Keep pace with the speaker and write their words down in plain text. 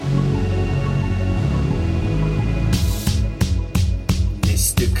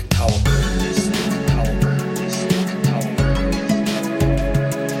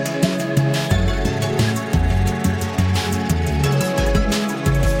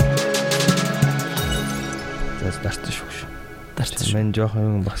Мэн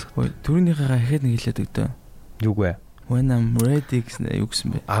жоохон юм бас. Төрөнийхээ ихэд нэг хэлээд өгдөө. Юу гэ? When I'm ready гэснээр юу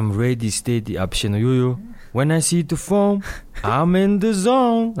гэсэн бэ? I'm ready steady биш нэ юу. When I see the foam, I'm in the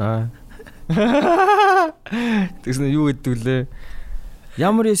zone. Тэгснэ юу гэдэг лээ?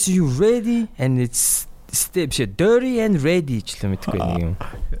 Ямар is you ready and it's step dirty and ready ч л мэдгүй нэг юм.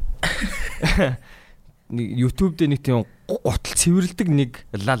 Нэг YouTube дээр нэг тийм гутал цэвэрлдэг нэг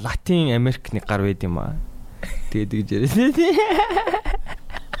Латин Америк нэг гар байд юм аа. Тэгээд гэж яриад.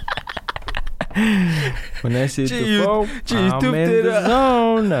 When I see the foam, YouTube дээр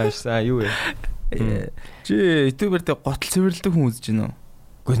наашаа юу вэ? Чи YouTube дээр гутал цэвэрлдэг хүн үзэж байна уу?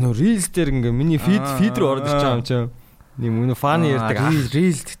 Гэхдээ нөө Reels дээр ингээ миний feed рүү ороод ирж байгаа юм чинь. Нэг мөн фаны ярьдаг.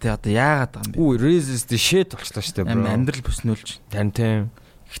 Reels гэдэг одоо яагаад байгаа юм бэ? Үгүй Reels is the shit болчихлоо шүү дээ. Амьдрал бүснүүлж. Тийм.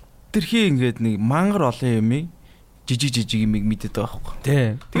 Хитрхи ингээд нэг мангар олон юмыг жижиг юмыг мэдээд байгаа байхгүй.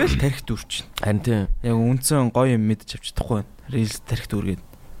 Тийм. Тэгэл тархит үрч. Харин тийм. Яг үндсэн гоё юм мэдэж авчихдаггүй. Reels тархит үргээд.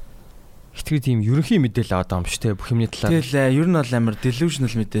 Хитрхи тийм ерөнхий мэдээлэл аваад байгаа юм шүү дээ. Бүх юмны талаар. Тэгэл ер нь бол амар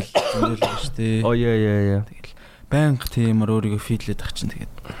delusional мэдээлэл байгаа шүү дээ. Oh yeah. Тэгэл банк тиймэр өөрийгөө фидлээд ах чинь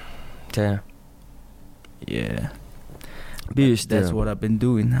тэгээд. Тийм. Yeah. That's what I've been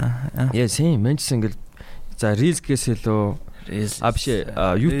doing. Yeah, same. Manchester ингээл за Reels гэсээ лөө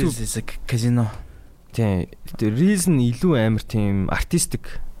YouTube is a casino. Тийм. Reels нь илүү амар тийм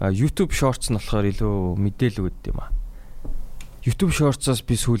артистик. YouTube Shorts нь болохоор илүү мэдээлэл өгд юм аа. YouTube Shorts-оос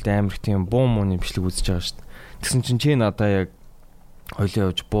би сүүлд амар тийм буу мууны бичлэг үзэж байгаа шүү дээ. Тэгсэн чинь чи надаа яг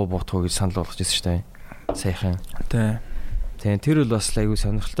хоёлоо явж буу буутгоо гэж санал болгож ирсэн шүү дээ. Саяхан. Тийм. Тэр бол бас айгүй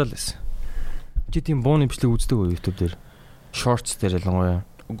сонирхолтой л байсан. Чи тийм бууны бичлэг үздэг үү YouTube дээр? Shorts дээр ялангуяа.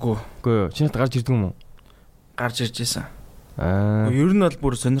 Үгүй. Чи надад гарч ирдэг юм уу? Гарч ирж байсан. Ер нь бол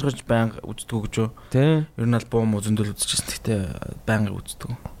бүр сонирхож байнга үздэг гэж юу? Тийм. Ер нь бол буу муу зөндөл үзчихсэн. Гэхдээ байнга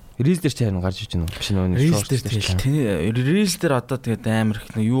үздэг. Reels дээр ч харин гарч иж байна уу? Биш нөө Shorts дээр. Reels дээр одоо тэгээд амар их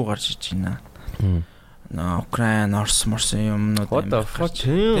нэг юу гарч иж байна. Украин, Орос, Морс юмнууд амар гарч.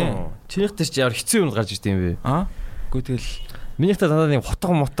 Чинийх дээр ч ямар хэцүү юм гарч ирд юм бэ? Үгүй тэгэл минийх дээр надад нэг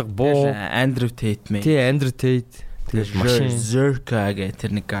хотго буу. Andrew Tate мэ. Тий, Andrew Tate. Тэгэл машин Zerka гэх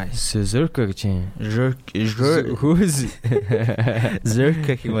тэр нэг guy. Zerka гэж юм. Who's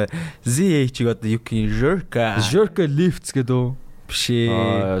Zerka хима ZH одоо юу гэх Zerka lifts гэдэг.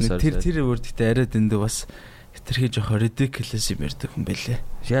 Бишээ. Тэр word-тэй арай дэндүү бас хитрхи жоох ridiculous юм ярьдаг хүн байлээ.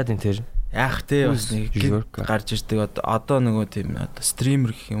 Яад энэ тэр. Яах те бас нэг гарч ирдэг одоо нөгөө тийм одоо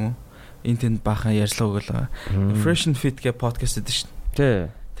стример гэх юм уу? Энэ тэнд баахан ярьслаа өгөөл. Fresh and Fit гэх подкаст гэдэг шин.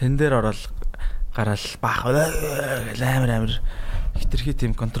 Тий. Тэн дээр ороод гараал баах амар хитрхи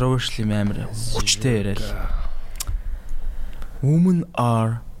тийм controversial юм амар хүчтэй яриад. Women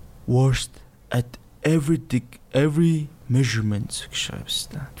are worst at every measurements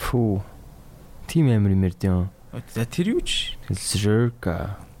гэшээвста. Фу. Тим амар юм ярьдیں۔ За тэр юу ч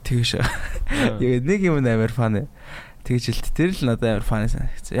Zerka тэгш. Яг нэг юм амар фан. Тэгж хэлт тэр л надад амар фан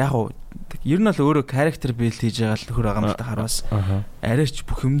санагдсан. Яг уу ер нь бол өөрөө character build хийж байгаа л нөхөр байгаа юм л та хараас. Арайч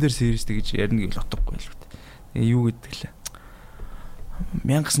бүх юм дээр сериустэй гэж ярина гэвэл утгагүй л үү. Юу гэдэг лээ.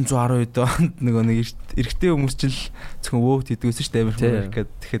 1912 онд нөгөө нэг эрэгтэй хүмүүс ч л зөвхөн вөөт хийдгүүсэн шүү дээ амар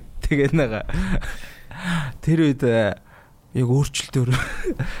Америкад. Тэгээд наага тэр үед яг өөрчлөлтөөр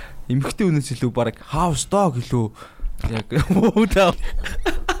эмэгтэй хүнээс илүү баг house dog илүү яг вөөт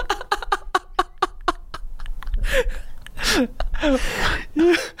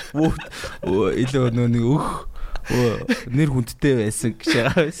илүү нэг нэр хүндтэй байсан гэж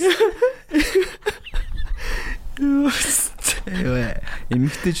байгаа байсан.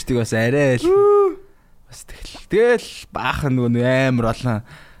 Эмэгтэйчдэг бас арай л бас тэгэл баахан нөгөө амар олон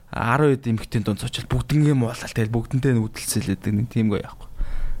 10 эмэгтэйн дунд цочил бүгднгээ муулал тэгэл бүгдэнтэй нүдэлсэлээд нэг тийм гоё яахгүй.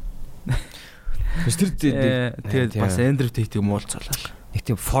 Тэгээд бас Andrew Tate-ийг муулцуулаа. Нэг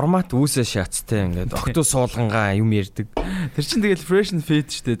тийм формат үүсээ шаацтай ингээд октоо суулгангаа юм ярьдаг. Тэр чинь тэгэл fresh and fit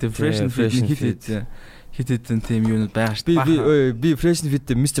шүү дээ. Тэр fresh and fit хитэд тийм юунууд байгаа шүү дээ. Би fresh and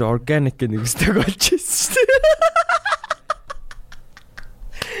fit Mr. Organic гэх нэг өстэйг болж ирсэн шүү дээ.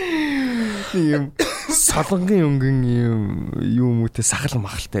 Юм солонгын өнгөн юм үүтэй сахал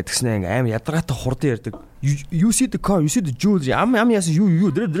махалтай тэгснэ аим ядаргаатай хурдан ярьдаг. You see the car, you see the jewelry. Ам яасан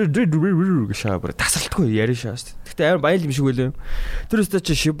юу гэшаа бүр тасралтгүй яриа шаас. Гэтэ аим баял юм шиг үлээ. Тэр өстэй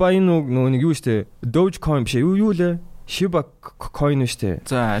чи Shiba Inu нөгөө нэг юу штэ Dogecoin биш юу лээ. Shiba coin штэ.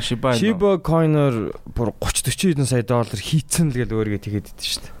 За Shiba coin-оор бүр 30-40 хэдэн сая доллар хийцэн л гэл өөрийгөө тэгээд идэв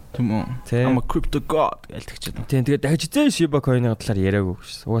штэ. Тийм үү. I'm a crypto god гэлтэгчээд. Тийм тэгээд дахиж зээ Shiba coin-ийн талаар яриаггүй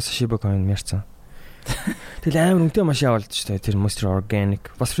шээ. Угаасаа Shiba coin ярьсан. Тэгэл амар үнэтэй машин авалт шүү дээ. Тэр Mr.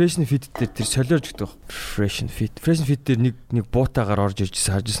 Organic. Бас Fresh and Fit дээр тэр солиорж гэдэг. Fresh and Fit. Fresh and Fit дээр нэг буутаагаар орж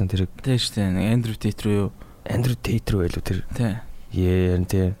иржсэн харж ирсэн тэр. Тийм шүү дээ. Andrew Tate руу юу? Andrew Tate руу байлуу тэр. Тийм. Ярин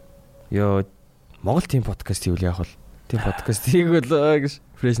тий. Йоо Монгол тим подкаст хийвэл яг бол тим подкаст хийгвэл гэж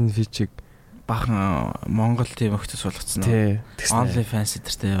Fresh Fish-ийг бахан Монгол тим өгтөс болгоцсон. Тий. Only fans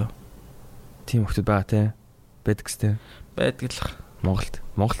эдэртэй юу. Тим өгтөд байгаа тий. Байдаг сте. Байдаг л.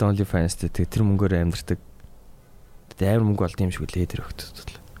 Монгол only fans тий. Тэр мөнгөөр амьдэрдэг. Амар мөнгө олд юм шиг үлээ тэр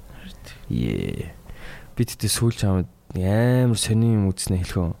өгтөд. Ее. Би тэгтээ сүүл чамд амар сони юм үзснэ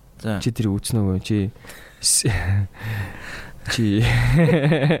хэлхөө. Чи тэр үзнэ үгүй чи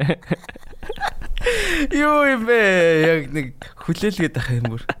Юу юм бэ? Яг нэг хүлээлгээд ах юм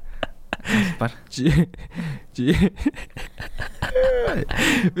бүр. Бар. Чи.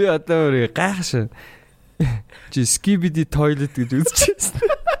 Би одоо өөр гайхаш. Чи skibidi toilet гэж үзчихсэн.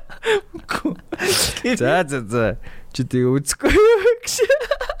 За. Чи тийг үзэхгүй гэж.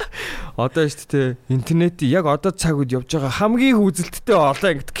 Одоо шүү дээ интернет яг одоо цаг үед явж байгаа хамгийн үзэлттэй олон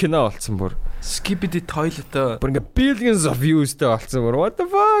ангид кино болсон бүр. Skibidi toilet бүр ингээ billions of views-тэй болсон бүр. What the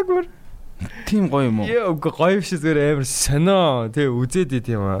fuck бүр. Тим гоё юм уу? Яа гоё биш зүгээр амар сонио. Тэ үзээд ий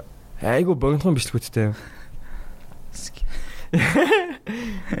тийм аа. Айгу богинохон бичлэгүүдтэй.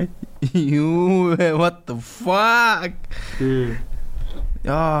 You what the fuck?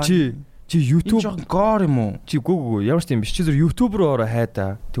 Яа. Чи YouTube гоор юм уу? Чи гүү ямар ч юм биш. Чи зөв YouTube руу ороо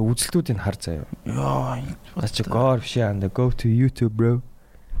хайда. Тэг үзэлтүүдийг хар заяа. Яа. Чи гоор биш яа. Go to YouTube bro.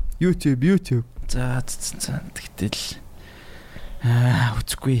 YouTube. За тэгтэл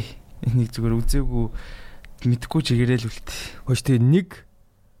үзгүй. Энийг зүгээр үзээгүй мэдхгүй чигээрэл үлдээ. Хөөш тэг нэг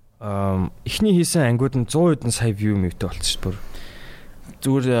эхний хийсэн ангууд нь 100 хэдэн сая view мэвтэй болчихсон бүр.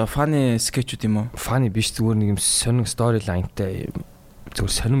 Зүгээр funny sketchүүд юм уу? Funny биш зүгээр нэг юм сонин storyline-тай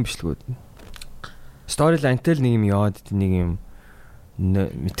зүгээр сонин бичлэгүүд. Storyline-тай л нэг юм яваад нэг юм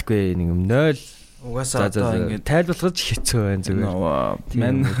мэдхгүй нэг юм 0 угаасаа одоо ингэ тайлбарлах хэцүү байна зүгээр.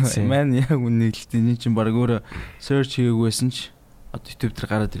 Man яг үнийг л тийм чинь баг өөрөө search хийгээгүйсэн ч одоо YouTube дээр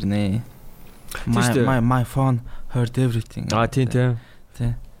гараад ирнэ. My phone heard everything.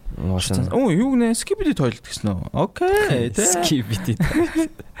 Тийм. Юу нэ skibidi toilet гэсэн үү? Окей. Skibidi.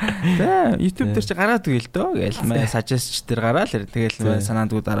 Тэ YouTube дээр чи гараад ивэл дөө гээл мэ suggest дээр гараалэр тэгэл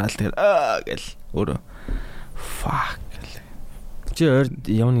санаандгүй дараал тэгэл гэл өөрөө fuck гэл. Чи ойр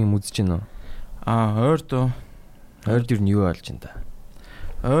явна юм үзэж байна уу? Ойрд юу? Ойрд юу болж байна та?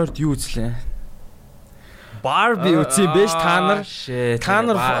 Ойрд юу үзлээ? Barbie үзье биш та нар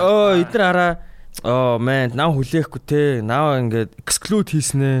эдгээр хараа man наа хүлээхгүй те наа ингээд exclude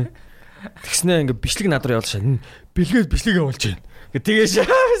хийснэ тэгснээ ингээд бичлэг надруу явуулшаа бэлгээд бичлэг явуулж байна тэгээ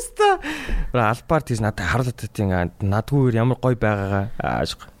шаавста албаар тийс надад харуулдаг тийм надгүйгээр ямар гоё байгаагаа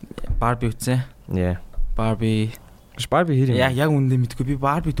Barbie үзье Barbie хэрэг яг үндэ мэдгүй би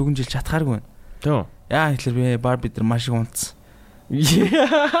Barbie дүгнжил чадхааргүй байна тийм яа тэгэхээр би Barbie дээр маш их унтсан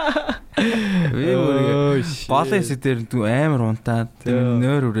Балээс дээр амар унтаад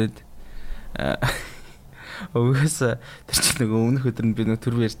нойр үрээд угсаа тэр чинь нэг өмнөх өдөр нь би нэг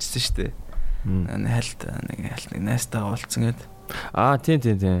төрөв ярьжсэн шүү дээ. Хальт нэг найстаа уулцсан гээд.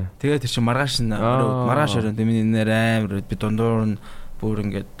 Тийм. Тэгээд тэр чинь маргааш орон миний нэр амар би дундуур нь бүр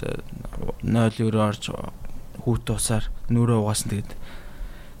ингээд 0-9 орж хүүт усаар нүрээ угаасан тэгээд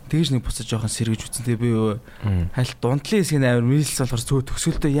тэгж нэг буцаж жоохон сэргэж үтсэн. Тэгээ би хальт дундлын хэсгийн амар мэлсэн болохоор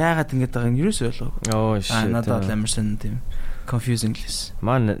төгсгөлдөө яагаад ингэж байгааг нь юусоо ойлгоогүй. Надад амар сэн тийм confusing лээс.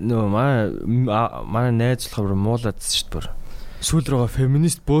 Манай найз болохоор муулаадсэн шүү дээ. Сүүл рүүгээ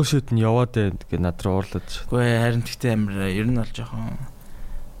феминист bullshit нь яваад байна гэж над руу уурлаад. Үгүй харин тэгтээ амар ер нь бол жоохон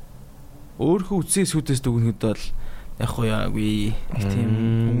өөрхөн үсээ сүдээс дүгнэхэд бол яг хоояагүй тийм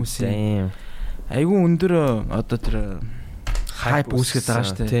хүмүүсийн айгүй өндөр одоо тэр хайп үүсгэж байгаа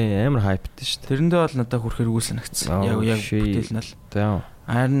шүү дээ. Тийм амар хайптай шүү дээ. Тэрэндээ бол надад хүрхээр үгүй санагдсан. Яг бүтээл нь л. Тийм.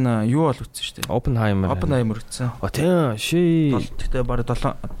 Харин юу бол үтсэн шүү дээ. Oppenheimer үтсэн. Тийм ший. Тэгтээ бараг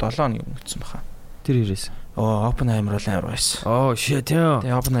 7 хоног юм үтсэн баха. Тэр ирээс. Oppenheimer бол амар байсан. Shit тийм.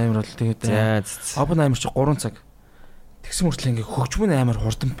 Тэгээ Oppenheimer бол тэгээд Oppenheimer чи 3 цаг. Тэгсэн мөртлөө ингээ хөгжмөн амар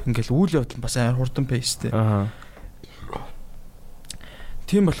хурдан ингээл үйл явдал бас амар хурдан пейстэй.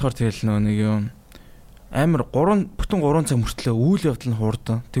 Тийм болохоор тэгэл нэг юм амар бүтэн 3 цаг мөртлөө үйл явдал нь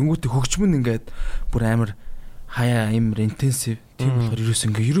хурдан. Тэнгүүтээ хөгжмөн ингээд бүр амар хаяа амар интенсив. Тийм болохоор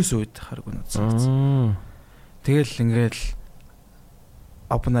ерөөсөө үед хараагүй надсан. Тэгэл ингээд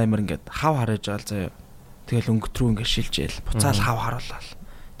Oppenheimer ингээд хав хараж байгаа заяа. Тэгэл өнгөт рүү ингээд шилжээл. Буцаал хав харуулаад.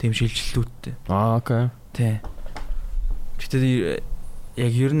 Тийм шилжилтүүдтэй. Окей. Тэ. Гэтэл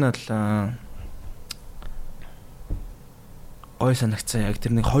яг ер нь л гой санагцсан. Яг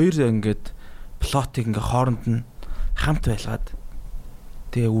тэр нэг хоёр ингээд плотыг ингээ хооронд нь хамт байлгаад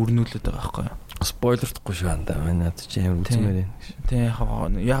тэгээ үрнүүлээд байгаа байхгүй юу. спойлердохгүй шүү андаа. Манай над чи амар үзмээр байна. Тий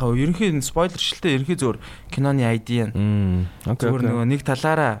яг ерөнхий спойлерчлээ ерөнхий зөөр киноны ID нь. Зүгээр нөгөө нэг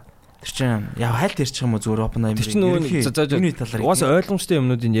талаараа тэр чинь яг хайлт ярьчих юм уу зүгээр open аймаг. Тэр чинь нөгөө талаар. Уус ойлгомжтой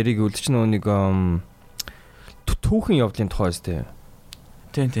юмнуудын яриг үл чинь нөгөө нэг түүхэн явдлын тухай зү.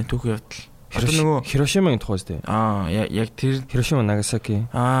 Тийм түүхэн явдал. Нөгөө Хирошимагийн тухай зү. Яг тэр Хирошима Нагасаки.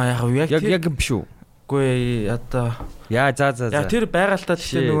 Яг биш үү? Гүй одоо за тэр байгальтаа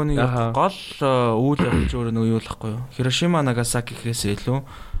тэгэхээр нөгөө нэг гол үйл явдал зүгээр нөгөө юу л ахгүй юу. Хирошима Нагасаки гэхээс илүү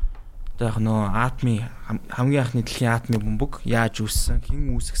одоо яг нөгөө атомын хамгийн анхны дэлхийн атомын бөмбөг яаж үүссэн,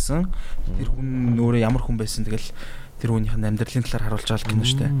 хэн үүсгэсэн, тэр хүн өөрөө ямар хүн байсан тэгэл тэр хүнийх нь амьдралын талаар харуулж байгаа кино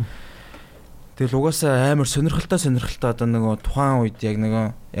шүү дээ. Тэгэл угаасаа амар сонирхолтой одоо нөгөө тухайн үед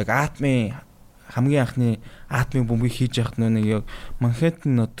яг атомын хамгийн анхны атомын бөмбөгийг хийж яхад нэг яг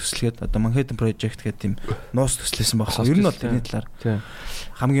Манхэттен төслгээд одоо Манхэттен project гэдэг тийм нуус төслөөсөн багсаа. Ер нь бол тэрний талаар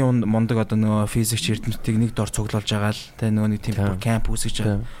хамгийн мундаг одоо нөгөө физикч эрдэмтдийг нэг дор цуглуулж байгаа л тэ нөгөө нэг тийм камп үүсгэж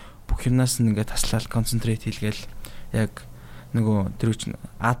байгаа. Бүх юмнаас нь ингээд таслаад концентрейт хийлгээл яг нөгөө тэр чинь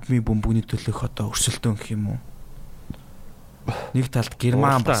атомын бөмбөгний төлөх одоо өрсөлдөөн гэх юм уу. Нэг талд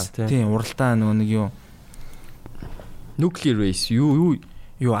Герман бас тийм уралдаан нөгөө нэг юу nuclear race юу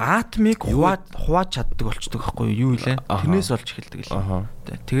атомыг хувааж чаддаг болчдөг байхгүй юу илээ. Тэрнээс олж эхэлдэг л.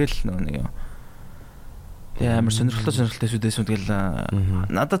 Тэгэл нэг юм. Тэгээ амар сонирхолтой сүдээс тэгэл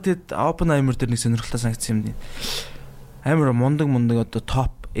надад тэгэд Oppenheimer дээр нэг сонирхолтой санагдсан юм. Амар мундаг одоо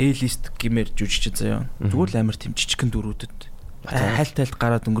топ A-list гэмээр жүжигч заяа. Зүгээр л амар тийм жижигхэн дөрүүдэд хайлт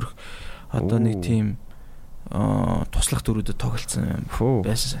гараад өнгөрөх одоо нэг тийм туслах дөрүүдэд тоглолцсон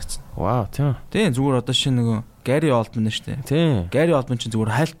байсан санагдсан. Вау тийм. Тийм зүгээр одоо шинэ нөгөө Гари Олдман нь шүү дээ. Тийм. Гари Олдман чинь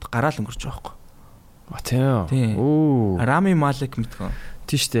зүгээр хайлт гараал өнгөрч байгаа байхгүй. Тийм. Оо. Рами Малик мэдгүй.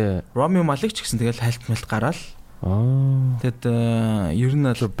 Тийм шүү дээ. Рами Малик ч гэсэн тэгэл хайлт гараал. Тэгэд ер нь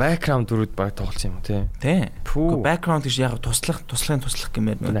л background дөрүүд баг тоглолцсон юм тий. Тийм. Background гэж яг туслахын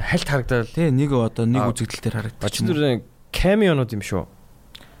гэмээр хайлт харагдаад тий нэг одоо нэг үзэгдэл дээр харагдчих. Очдор камеонууд юм шүү.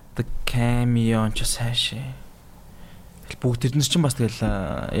 The cameo ч сайшээ. Бүгд тэрнэр чинь бас тэгэл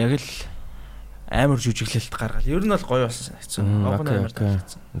яг л амар жүжиглэлт гаргал. Ер нь бол гоё болсон санагдсан. Амар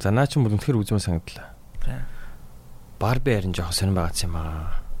таалагдсан. За наа чинь бол үнэхээр үзмээр санагдлаа. Барби харин жоох сонирн байгац юм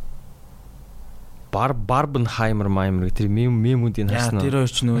аа. Барбэнхаймэр маймэр тэр мемүүдийн харсан уу? Тэр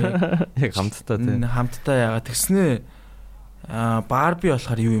хоёр ч нөө яг хамтдаа тийм. Хамтдаа яагаад тэгснээ Барби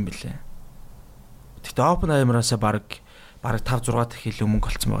болохоор юу юм бэлээ? Тэгтээ Oppenheimer-аас баг 5 6 дахь илүү мөнгө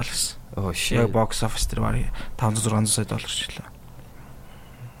олцсон байгаа л гэсэн. Оо shit. Яг box office дээр баг 500 600 сая доллар ч гэлээ.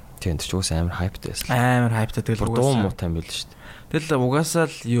 Тийм ч уус амар хайптай байсан. Амар хайптай тэгэл угаасаа дуу муутай юм байл шүү дээ. Тэгэл угаасаа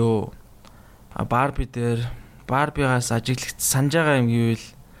л юу Барби дээр Барбигаас ажиглагч санаж байгаа юм гэвэл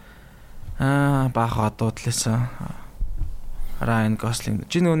баах одуудлээсэн. Ryan Gosling.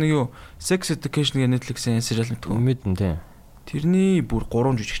 Чи нэг юу Sex Education гэх Netflix-ийн сериал мэдгүй. Мэдэн тийм. Тэрний бүр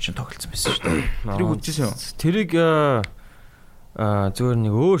 3 жүжигчин тоглолцсон байсан шүү дээ. Тэрийг үзчихсэн юу? Тэрийг зүгээр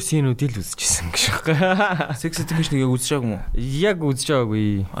нэг өөр сценүүдийг л үзчихсэн гэж байна. Sex Education-ыг яг үзчихээг юм уу? Яг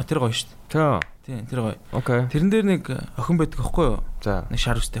үзчихээгүй. Тэр гоё шүү дээ. Тийм, тэр гоё. Окей. Тэрэн дээр нэг охин байдаг аахгүй юу? За. Нэг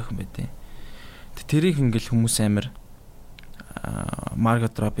шаржтай охин байдیں۔ Тэрийг ингээл хүмүүс амар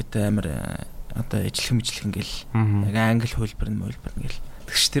Margot Robbie-тэй амар одоо ижлэх ингээл яг англи хөлбөр ингээл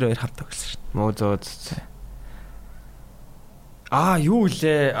тэгш тэр хоёр хамт тоглосон шүү дээ. Муу зөөд. Юу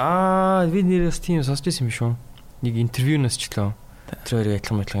лээ? Би нэрээс тийм сонсч байсан юм шүү. Нэг интервьюнаас ч лөө. Тэр хоёрыг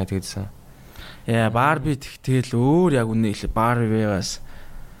адилхан гэдсэн. Барби тэгэл өөр яг үнэ хэлээ. Барбигаас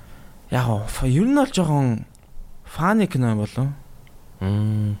яг ер нь бол жоохон фаны кино болов.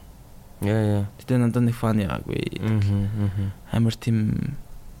 Гэтэ надад нэг фаны яггүй. Амар тийм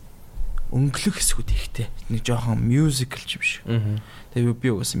өнгөлөх хэсгүүд ихтэй. Нэг жоохон мюзикл ч юм шиг. Тэгээ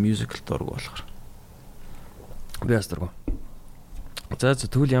би угаасаа мюзикл дург болохоор. Би бас дург. За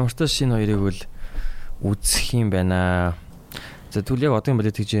тэгвэл ямар ч тааш шинэ хоёрыг бол үзэх юм байна. За тэгвэл яг одоо юм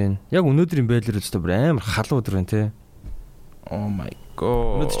болоо тэгж जैन. Яг өнөөдрийн байдлаар өстой бүр амар халуун өдөр байна те. Oh my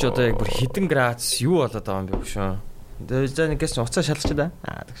god. Өнөөдөр ч одоо яг бүр хэдэн градус юу болоод байгаа юм бэ шүү. Тэгээ за нэгээс уцаа шалгач да.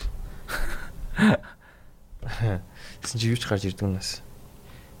 Тэгш. Тэсэн чи юу ч гарч ирдэг юмнаас.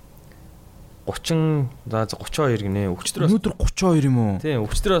 30 за 32 гинэ. Өчтөр өнөөдөр 32 юм уу? Тийм,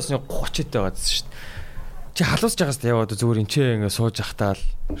 өчтөр бас 30-тэй байгаадсэн шүү дээ. Чи халуусж байгаас та яваад зүгээр энчээ ингэ сууж ахтаал.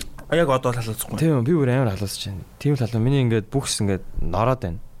 Яг одоо л халуусахгүй. Тийм, би бүр амар халуусж байна. Тийм л халуун. Миний ингээд бүхс ингээд нороод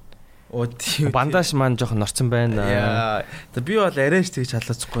байна. Оо тийм. Бандаж маань жоохон норцсон байна. Би бол арайш тэгж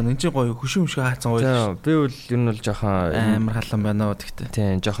халуусахгүй. Энд чинь гоё хөшөө хаацсан гоё. Би бол ер нь бол жоохон амар халуун байна уу тэгтээ.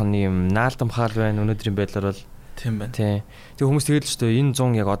 Тийм, жоохон юм наалдам хаал байна. Өнөөдрийн байдлаар бол тийм байна. Тийм. Тэг хүмүүс тэгэл л шүү дээ. Энэ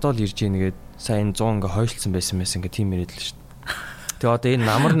 100 яг одоо л ирж ийн гээд сая энэ 100 ингээ хойшлцсан байсан ингээ тийм яриад л шүү дээ. Тэгээ одоо энэ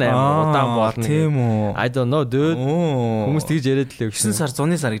намар 8 удаан болно. Тийм үү. I don't know dude. Хүмүүс тэгж яриад лээ гэсэн. 9 сар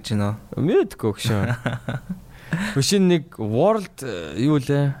 100-ны сар гэж байна уу? Мэдгүй гшөө. Хөшин нэг world юу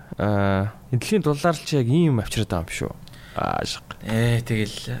лээ? Дэлхийн дулаар л чи яг ийм авчираад байгаа юм шүү. Шаг.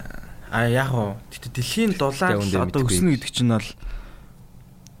 Тэгэл яг уу. Тэгтээ дэлхийн дулаар одоо өснө гэдэг чинь бол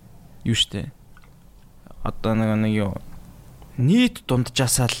юу штэ. Одоо нэг юу нийт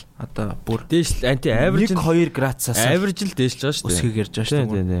дунджаасаа л одоо бүр дээш анти average 1-2 градусаас average л дээшлж байгаа шүү дээ. Өсгөг ярьж байгаа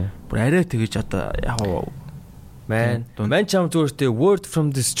шүү дээ. Бүр арай тэгэж одоо яг Man чам зүгээртэй word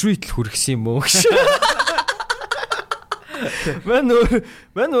from the street л хүрхсэн юм уу гэж.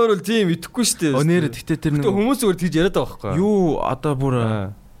 Man өөрөө тийм итгэхгүй шүү дээ. Нээрээ тэгтээ тэр нэг хүмүүс зүгээр тэгж яриад байгаа байхгүй юу? Одоо бүр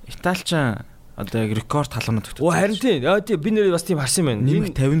Италичан одоо яг рекорд халуунууд өгдөг. Харин тийм. Би нэр бас тийм харсан юм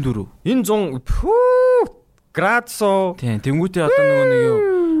байна. 154. Энэ 100 градусо. Тийм. Тэнгүүтээ одоо нэг юу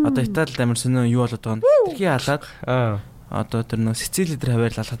одоо Италид амар сонио юу болоод байгаа нь тэрхий халаад одоо тэр нөө Сицили дээр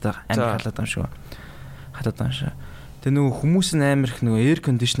хаваарлалаад байгаа амар халаад байгаа юм шиг. Хатаад байгаа юм шиг. Тэр нөгөө хүмүүс нь амар их нөгөө air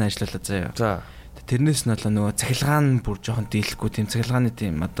condition ажиллалаа заяа. За. Тэрнээс нь болоо нөгөө цахилгаан бүр жоохон дийлэхгүй тийм цахилгааны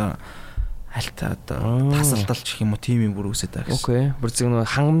тийм одоо хальтаа одоо тасалдалч гэх юм уу тийм юм бүр үсээд байгаа гэсэн. Окей. Бүр зөв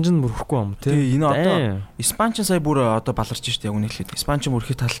нөгөө хангамж нь бүр хөхгүй юм тий. Тэгээ энэ одоо Испанч сая бүр одоо баларч штэ яг үнэхээр. Испанч бүр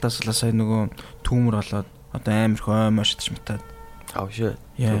ихэд талтаас сая нөгөө түүмэр болоод одоо амар хоймош ташмтаад. Авшаа.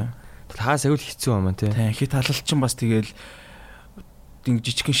 Яа. Таас аягүй хэцүү юм тий. Тий, ихэд талалчин бас тэгэл ингэ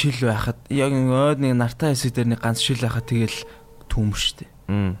жижигхэн шил байхад яг өөд нэг нартаа хэсэг дээр нэг ганц шил байхад тэгэл түүмэр штэ.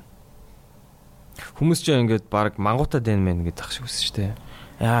 Хүмүүс ч ингээд баг мангуудаа дэн мэн гэдэг ах шиг үсэн штэ.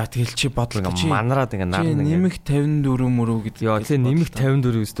 Яа тэгэл чи бодлоо чи манараад ингээ нар нэмэх 54 мөрөө гэдэг. Яа тэгээ нэмэх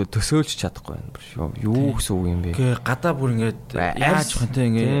 54 өстө төсөөлж чадахгүй байна. Юу гэсэн үг юм бэ? Гэ гадаа бүр ингээд яаж хөн тэ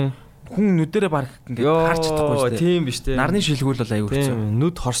ингээ хүн нүдэрээ баг ингээд харж чадахгүй шүү дээ. Тийм биш дээ. Нарны шилгүүл бол аюу хэцүү.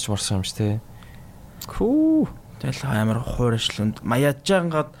 Нүд хорч морсон юм шүү дээ. Хүү. Тэгэл амар хуурайшлунд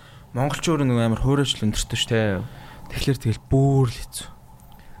маяажгаад монголчууд нөгөө амар хуурайшл өндөртөө шүү дээ. Тэгэхээр тэгэл бүр л хэцүү.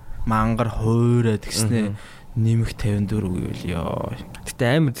 Мангар хуурай тэгснээ нэмэх 54 гэвэл ёо.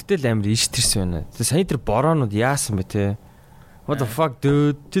 Гэтэл амар иштерсэн байна. Тэгээ сая тэр бороонууд яасан бэ те? What the fuck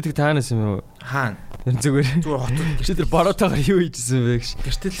dude? Чи тэг таанаас юм уу? Хаана? Зүгээр хотод чи тэр бороотойгоор юу хийжсэн бэ гэж.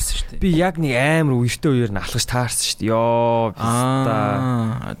 Гэртэлсэн шүү дээ. Би яг нэг амар үертэй үеэр нь алхаж таарсан шүү дээ. Ёо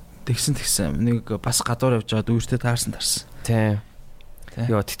писта. Тэгсэн нэг бас гадуур явж байгаад үертэй таарсан. Тийм.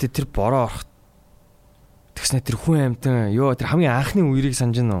 Ёо тэгтээ тэр бороо орох. Тэгснэ тэр хүн амтан ёо тэр хамгийн анхны үерийг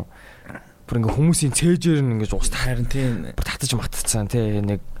санаж байна уу? Бүр ингээ хүмүүсийн цээжээр нь ингээ уус таарн тийм. Бүр татаж матцсан тий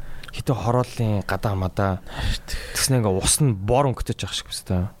нэг хитэ хорооллын гадаа мадаа. Тэгснэ ингээ ус нь бор өнгөтөж ах шиг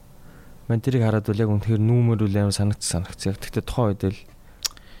өстэй. Ман тэрийг хараад бол яг үнэхээр нүүмэр үл амар санагдсан. Тэгтээ тухайн үед л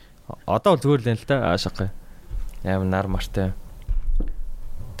одоо бол зүгээр л энэ л та аашгаа. Амар нар мартай.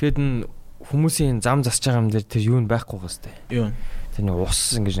 Тэгэд н хүмүүсийн зам засж байгаа юм дээр тэр юу нь байхгүй хэвчтэй. Юу нь. Тэр нэг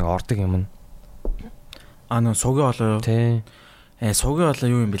ус ингээ нэг ордог юм нь. Нөө сугийн олоо юу? Тий. Сугийн олоо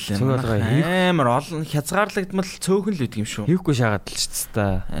юу юм бэлээ? Сугийн олоо амар олон хязгаарлагдмал цөөхөн л үдэг юм шүү. Хийхгүй шаагаад л ч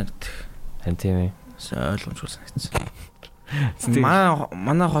та. Харин тийм ээ. Ойлгомжгүй санагдсан.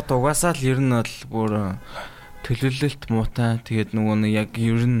 Манай хот угаасаа л ер нь бол бүр төлөвлөлт муутай. Тэгээд нөгөө нэг яг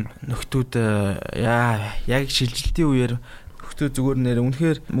ер нь нөхдүүд яг шилжилтийн үеэр нөхдүүд зүгээр нэр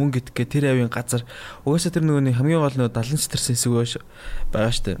үнэхээр мөнгө итгэх тэр авийн газар угаасаа тэр нөгөө нэг хамгийн гол нөгөө 70 сэтэрсэн хэсэг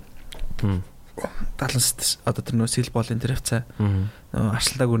байгаа штэ. 70 сэтэр одоо тэр нөгөө сэлболын тэр хавцаа нөгөө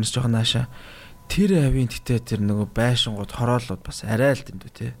арслаа гүрнэс жоохон наашаа тэр авийн тэтэ тэр нөгөө байшингууд хороолууд бас арай л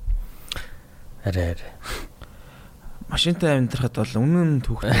дэндүү те. Арай. Машинтай амьдрахад бол үнэн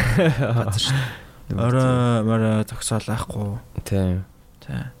түүхтэй газар шүү дээ. Орой зогсоол ахгүй. Тийм.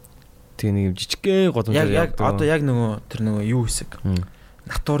 Тэгээ нэг жижигхэн годомжор яг одоо яг нөгөө тэр нөгөө юу хэсэг.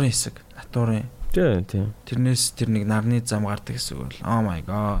 Натурын хэсэг. Натурын. Тийм. Тэрнээс тэр нэг нарны зам гардаг хэсэг бол oh my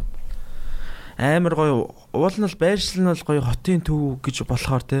god. Амар гоё уул нь байршил нь бол гоё хотын төв гэж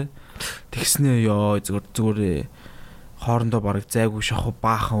болохоор те. Тэгснээ ёо зүгээр хоорондоо бараг зайгүй шахуу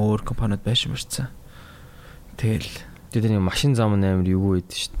баахан өөр компаниуд байшин барьцсан. Тэгэл тэр нэг машин зам амар юу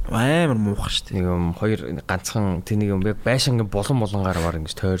байд шүү дээ. Амар муухай шүү дээ. Нэг хоёр ганцхан тэр нэг юм байшингийн булангаар бар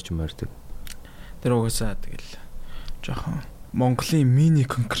ингэж тойрж мордог. Тэр угаасаа тэгэл жоохон Монголын мини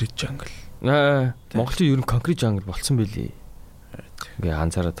конкрет жангл. Монголын ер нь конкрет жангл болцсон байлээ. Ингээ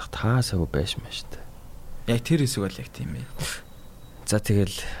анзаараад таасаагүй байшин маш шүү дээ. Яг тэр хэсэг бол яг тийм ээ. За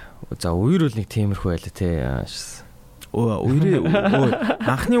тэгэл үер бол нэг тиймэрхүү байлаа те.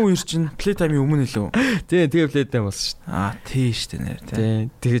 Анхны үер чинь плейтаймын өмнө илүү. Тэгээ плейтайм болсон шүү дээ. Тийм шүү дээ нэр тий.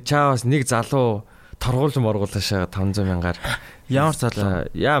 Тэгээ чаавас нэг залуу торгуулж моргуулаашаа 500,000-аар ямар залуу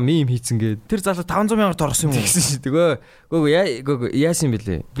мим хийцэн гээд тэр залуу 500,000-аар торгосон юм уу гэсэн шүү дээ. Гөө яасан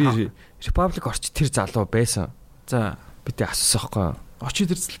бэлээ. Би Republic орч тэр залуу байсан. За би тэ асуусан байхгүй.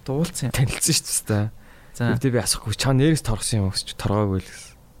 Очид ирсэлт уулцсан юм. Танилцсан шүү дээ. За. Би асахгүй чаа нэрээс торгосон юм гэж торгоогүй л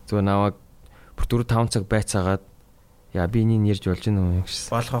гэсэн. Зүгээр наваг бүр 4-5 цаг байцаагаад яа би энийг нэрж болж гэнэ үү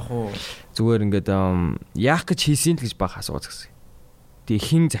гэсэн. Болох уу. Зүгээр ингээд яах гэж хийсэн л гэж баг асуугац гэсэн. Тэгээ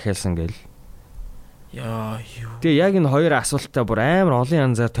хин захиалсан гээл. Яа юу. Тэгээ яг энэ хоёр асуултаа бүр амар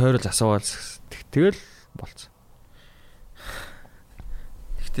олон янзаар тойролж асуугаал. Тэгэл болцсон.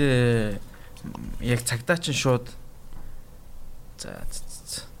 Гэтэ яг цагдаа чинь шууд за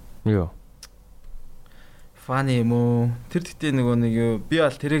юу фаны юм уу? Тэр гэхдээ нөгөө нэг юу би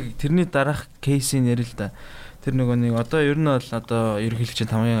бол тэрний дараах кейсийг нэрэл да. Тэр нөгөө нэг одоо ер нь бол одоо ерөнхийлөгчийн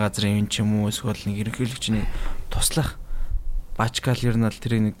тамгын газрын юм ч юм уу эсвэл нэг ерөнхийлөгчний туслах бачкал ер нь бол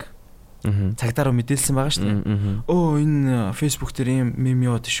тэр нэг цагдаа руу мэдээлсэн байгаа шүү дээ. Оо энэ фэйсбүүк дээр юм мем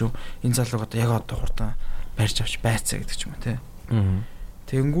яваад шүү. Энэ залууг одоо яг одоо хурдан барьж авч байцаа гэдэг ч юм уу те.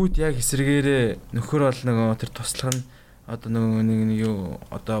 Тэнгүүд яг эсрэгээрээ нөхөр бол нөгөө тэр туслах нь одоо нөгөө нэг юу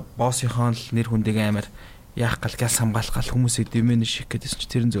одоо боссынхон л нэр хүндэг амар яах гал гал хамгаалах гал хүмүүсийг дэмэн ших гэдээс чи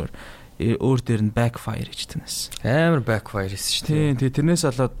тэрэн зүгээр өөр дээр нь backfire гэж тэнэс. Амар backfire хийсэн шүү дээ. Тийм тэрнээс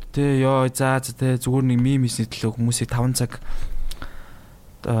болоод тий ёо за тий зүгээр нэг мем хийсний төлөө хүмүүсийг 5 цаг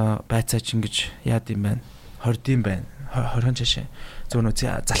байцаач ингэж яад юм байна. 20 юм байна. 20 чашаа. Зүгээр нөө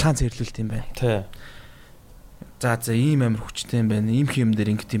залхаан цэрлүүлт юм байна. Тий. За ийм амар хүчтэй юм байна. Ийм юм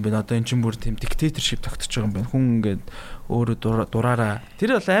дээр ингэт юм байна. Одоо эн чинь бүр тийм dictatorship тогтож байгаа юм байна. Хүн ингээд өөрөө дураараа.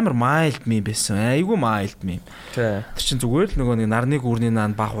 Тэр бол амар mild meme байсан. Айгүй mild meme. Тий. Тэр чинь зүгээр л нөгөө нэг нарны гүрний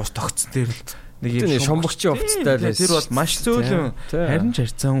наан баг ус тогтсон тэр л нэг юм шомбогчийн хувцастай л байсан. Тэр бол маш зөөлөн харин ч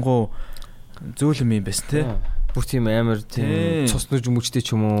харьцангуй зөөлөн meme байсан тий. Бүр тийм амар тийм цус нүж мөчтэй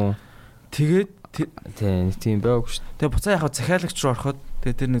ч юм уу. Тэгээд тийм байгагүй шүү. Тэгээ буцаа яхаа захиалагч руу ороход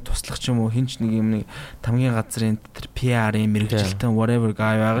тэгээ тэр нэг туслах ч юм уу хинч нэг юм нэг тамгийн газрын тэр PR-ийн мэрэгжилтэн whatever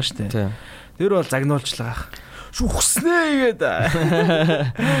guy байгаа шүү дээ. Тэр бол загнуулчлага. Шүхснээ гэдэг.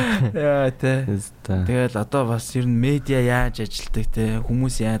 Яа тэгэл одоо бас ер нь медиа яаж ажилтдаг те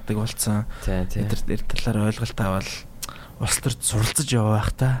хүмүүс яадаг болцсон. Тэр талаар ойлголт авал улс төрд суралцаж яваа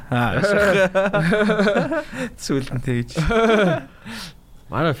байх та. Сүүлд нь тэгж.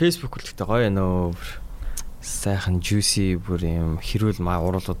 Манай Facebook үлдэгтэй гоё нөө сайхан juicy бүр юм хэрүүл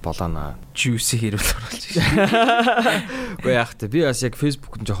уруулууд болоонаа. Juicy хэрүүл оруулж шээ. Гэхдээ яах вэ? Би бас яг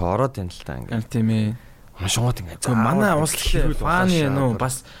Facebook-д жоохон ороод байна л та ингээд. Тийм ээ. Машгууд ингээд. Манай улс фаны нөө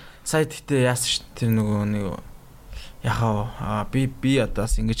бас сая тэгтээ яасан ш тэр нөгөө нэг яхаа би одоо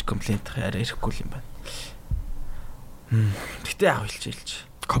бас ингэж комплент хараа ирэхгүй юм байна. Тэгтээ яах хэлж.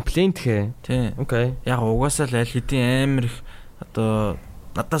 Комплент хэ. Тийм. Окей. Яг угаасаа л аль хэдийн амар их одоо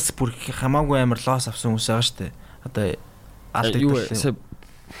надаас бүр хамаагүй амар лосс авсан хүмүүс байгаа штэ. Одоо алдагдсан.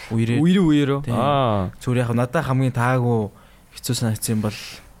 Үерөө. Зүгээр яг надад хамгийн таагүй хэцүү санагдсан бол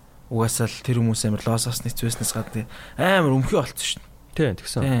угаасаа л тэр хүмүүс амар лосс авсны хэцүүснээс гадна амар өмхий болцсон штэ. Тийм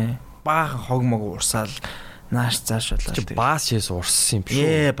тэгсэн. Баахан хог мог урсаал нааш зааш болоо штэ. Баас шээс урссан юм биш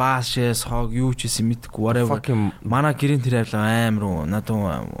үү? Баас шээс хог юу ч юм мэдгүй whatever. Манай гэрийн тэр авлаа амар надад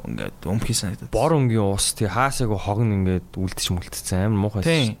ингээд өмхий санагдаад. Бор өнгийн ус тий хаасаагүй хог нь ингээд үлдэж мүлдсэн амар муухай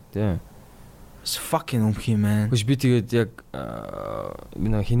шүү дээ. Fucking өмхий man. Биш би тэгээд яг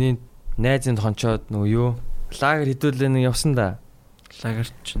нэг хинээ найзынд хончоод нөгөө юу лагер хідүүлээ нэг явсан да.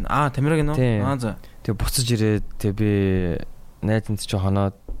 Лагер чинь тамираг нөө. За. Тэгээд буцаж ирээд тэг би найзынд ч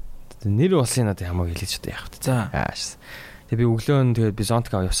хоноод нэр улсын надад хамаагүй хэлээч одоо яах вэ? За. Тэг би өглөө нь тэгээд би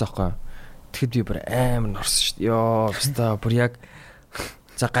зонтка явсаахгүй. Тэгэхэд би бүр амар норсон шүү дээ. Йоо, баста бүр яг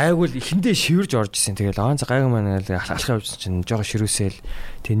за гайгүй л эхэндээ шивэрж орж исэн. Тэгэл за гайгүй маань алахын явжсэн чинь жоохон ширүүсээл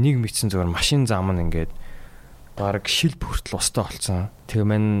тэг нэг мэдсэн зүгээр машин зам нь ингээд баг шил бүртэл устаа болцсон. Тэгээ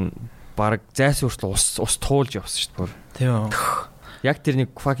мань баг зайс хүртэл ус туулж явсан шүү дээ бүр. Тийм. Яг тэр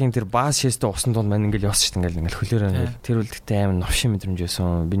нэг fucking тэр баас шээстэй усан донд мань ингээл явсан шүү дээ ингээл хөлөөрөө ингээл тэр үлдэгтэй амар новшин мэдрэмж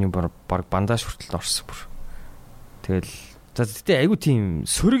байсан. Биний баг бандаж хүртэл орсон бүр. Тэгэл за тэгтээ айгу тийм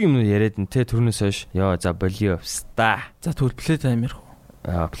сөрөг юм яриад нь те төрнөөс хойш ёо за болио ста. За тэгвэл плей тайм ярих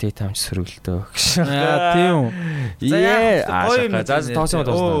уу? Плей тайм сөрөглөлтөө. Тийм. За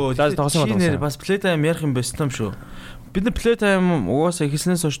тоосон. Шинээр бас плей тайм ярих юм байсан юм шүү. Бид нар плей тайм угаасаа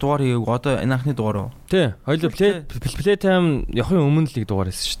ихснээс хойш дугаар хийгээг одоо энэ анхны дугаар уу? Тий. Хоёул плей тайм явахын өмнө л нэг дугаар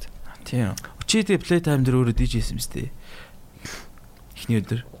хийсэн шүү дээ. Тийм. Чи тэгээ плей тайм дээр өөрөө DJ хийсэн юм шүү дээ. Эхний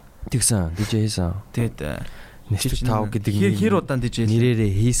өдөр. Тэгсэн. DJ хийсэн. Тэгээд Нэстэг 5 гэдэг хэр удаан DJ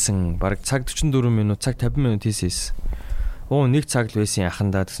нэрээрээ хийсэн. Бараг цаг 44 минут, цаг 50 минут хийсэн. Нэг цаг л байсан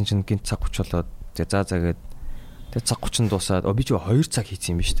яхандаа гэсэн чинь гинт цаг 30 болоод за гээд тэг цаг 30 дуусаад би ч 2 цаг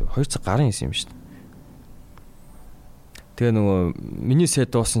хийсэн юм биш үү? 2 цаг гарын хийсэн юм биш үү? Тэгээ нөгөө миний сет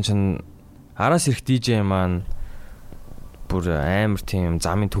дуусан чинь араас ирэх DJ маань бүр амар тийм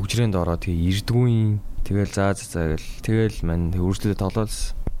замын төгжрээнд ороо тэгээ ирдгүүн Тэгэл заа гэл тэгэл мань үргэлжлээд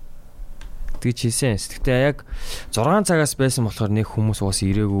тоглоулсан. Тэгж хийсэн. Гэхдээ яг 6 цагаас байсан болохоор нэг хүмүүс уус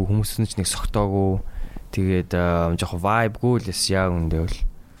ирээгүй, хүмүүс нь ч нэг согтоогүй. Тэгээд жоохон vibe-гүй л яа үндээвэл.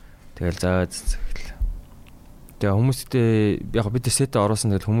 Тэгэл заа гэл. Тэгээ хүмүүстэй яг бид сетэ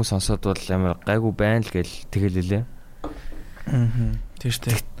ороосон тэгэл хүмүүс сонсоод бол амар гайгүй байна л гэл тэгэл лээ. Тийм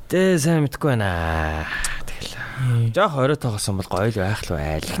шүү дээ. Тэ сайн мэдгүй байна. Тэгэл. Жоох орой тоглосон бол гоё л байх л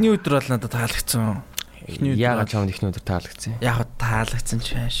байл. Эхний өдөр бол надад таалагдсан. Эхний өдөр яагаад чамд эхний өдөр таалагдсан? Яг таалагдсан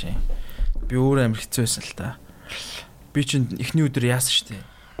ч хаашаа. Би өөр амар хэцүү байсан л та. Би чинь эхний өдөр яасан штэ.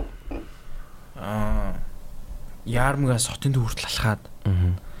 Яармгаас хотын төв хүртэл алхаад.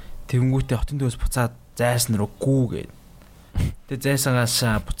 Тэнгүүтээ хотын төвөөс буцаад зайсан руу гүүгээд. Тэгээ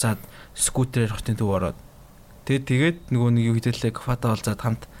зайсангаас буцаад скутерээр хотын төв ороод. Тэгээд нөгөө нэг юу хэдэлээ кафата олзаад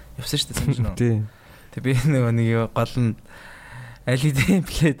хамт явсан штэ санаж нөө. Тэг би нөгөө нэг гол нь алидийн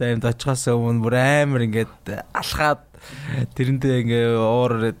плейт аймд очихоос өмнө бүр амар ингээд алхаад тэрэндээ ингээ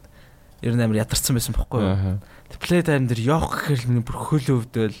уураад ер нь амар ядарсан байсан байхгүй юу. Плейт аймд дээр явах гэхээр миний бүр хөл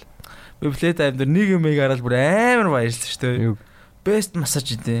өвдөл. Би плейт аймд дээр нэг юм хараад бүр амар баярлсан шүү дээ. Best массаж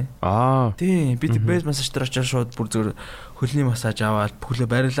идэ. Тийм би best массаж дээр очиж шууд бүр зөв хөлний массаж аваад бүхлээ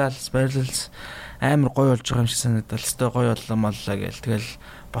барилал амар гоё болж байгаа юм шиг санагдал. Өстой гоё боллоо маллаа гээл. Тэгэл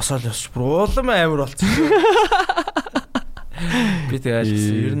босоод явчих бүр улам амар болцсон. Би тэгэл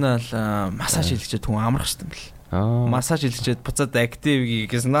ер нь л массаж хийлгчээд хүн амрах хэрэгтэй юм бэл. Массаж хийлгчээд буцаад актив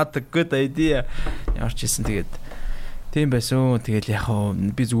гис not a good idea. Ямарч хийсэн тэгээд тийм байсан. Тэгэл яг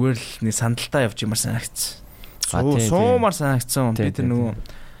би зүгээр л нэг сандалтаа явж юмар санагдсан. Суумар санагдсан. Би тэр нөгөө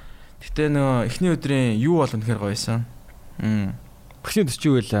гэтээ нөгөө эхний өдрийн юу болон тэгэхээр гоё байсан. Эхний өдөр чи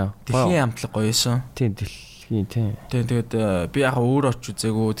юу байлаа? Дэлхийн амтлаг гоё байсан. Тийм дэлхийн тийм. Тэгээд би яг өөр оч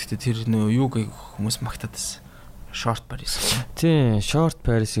үзээгөө. Гэтээ тэр нөгөө юу гэх хүмүүс магтаад байсан. Short Paris. Тийм, Short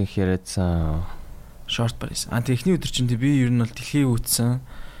Paris их яриадсан. Short Paris. Тэг эхний өдөр чинь би ер нь бол дэлхийг үтсэн.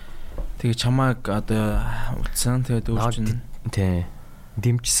 Тэгээ чамааг одоо үтсэн. Тэгээд өөр чинь тийм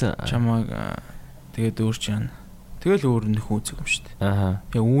дэмжсэн. Чамааг тэгээд өөр чинь тэгэл өөр нөхөн үзэг юм шүү дээ.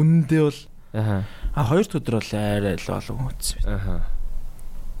 Яг үнэндээ бол хоёр дахь өдөр бол арай л болов үтсэн.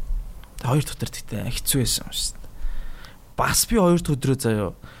 Хоёр дахь өдөр тэгтээ хэцүү байсан юм шүү дээ. Бас би хоёр дахь өдрөө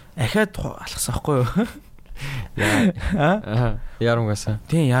заяа ахаад алхсан байхгүй юу? Яармгасаа.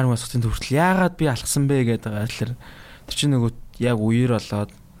 Тийм, яармгаас хотын төвөртөл яагаад би алхсан бэ гэдэг байгаа тэгэхээр тэр чинь нөгөө яг үеэр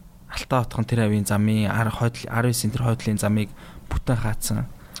болоод Алтаа хотхон тэр авийн замын 19 тэр хойдлын замыг бүтэн хаацсан.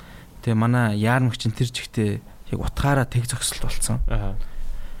 Тэгээ манай яармаг чинь тэр жигтээ яг утгаараа тэг зөксөлт болцсон.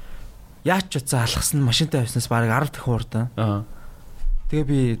 Яаж ч уцаа алхсан машинтай авснаас бараг 10 дахин урдан. Тэгээ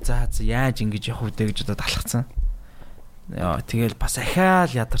би яаж ингэж явах вэ гэж бодоод алхацсан. Яа тэгэл бас ахаал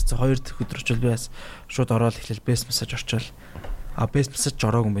ядарсан 2 дахь өдөр очил би бас шууд ороод эхлэл best massage орчвол best massage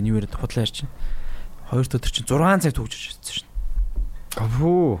жороог юм байна юу яриад худлаа ярьж чинь 2 дахь өдөр чинь 6 цаг төгжиж ирсэн шин.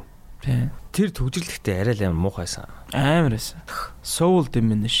 Тэр төгжрлэгтээ арай л амар муухайсан. Амар байсан. Soul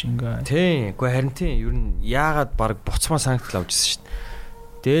diminish ингээ. Тийм, үгүй харин тийм ер нь яагаад баг буцмаа санагдал авчихсан шин.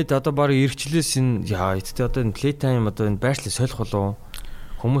 Тэгээд одоо баг эргчлээс энэ эцтэй одоо энэ playtime одоо энэ байршлыг солих болов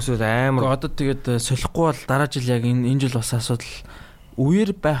хүмүүсүүд амар одоо тэгээд солихгүй бол дараа жил яг энэ жил бас асуудал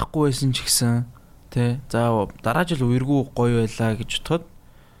үер байхгүй байсан ч гэсэн тий. За дараа жил үергүй гоё байлаа гэж бодоход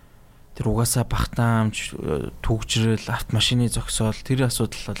тэр угаасаа багтаамж түгжрэл автомашины зогсоол тэр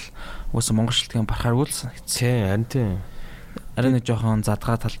асуудал бол угаасаа Монгол шилтгэн барахааргүй л санагдсан. Тий, харин тийм. Арай нэг жоохон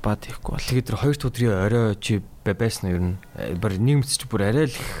задгаа талбай тийхгүй бол. Тэгээд тэр 2 дахь өдрийн орой чи байсан ер нь бүр нийгэмч бүр арай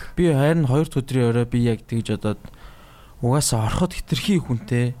л би харин 2 дахь өдрийн орой би яг тэгж одоод угаасаа ороход хитрхи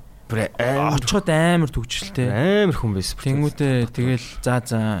хүнтэй очиход амар төгжрэлтэй амар хүн байсан. Тэнгүүтээ тэгэл за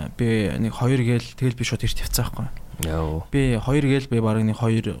би нэг 2 гээл тэгэл би шууд ирт явцсан байхгүй. Би 2 гээл би баг нэг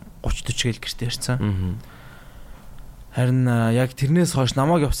 2:30 40 гээл гэртээ ирсэн. Харин яг тэрнээс хойш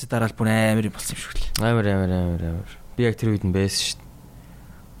намайг явсны дараа л бүр амар юм болсон юм шиг л. Амар. Би яг тэр үед нь байсан шүү дээ.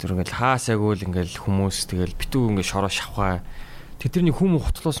 Тэр ингээл хаасаагүй л ингээл хүмүүс тэгэл битүү ингээл шороо шавхаа. Тэрний хүмүүс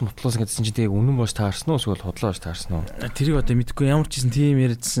хотлоос гэдсэн чинь тэгээ үнэн боош таарсан уу эсвэл хотлоош таарсан уу? Тэрийг одоо мэдгүй ямар ч гэсэн тийм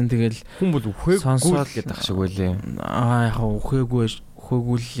ярьдсан тэгэл хүн бол үхээгүй гэдэг ах шиг байлээ. Яг үхээгүй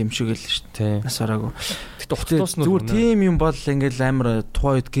л юм шиг л шүү дээ. Нас ороогүй. Гэтэ хотлоос нь зүгээр тийм юм бол ингээл амар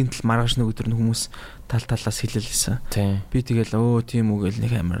тухайн үед гинтл маргааш нэг өдөр нь хүмүүс талаас хэлэлсэн. Би тэгэл тийм үгээл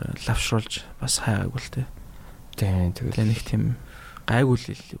нэг амар лавшруулж бас хайгаагүй л дээ. Тэгэл нэг тийм гайгүй л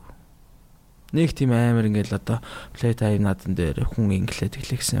илүү. Нэг тийм амар ингээл одоо playtime надан дээр хүн инглээ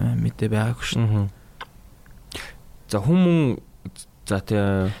тэглэхсэн мэдээ байгаагүй шүү. За хүн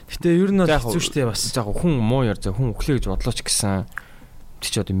гэтээ ер нь бол хэцүү шттэ бас. За хүн муу яар за хүн өглөө гэж бодлооч гэсэн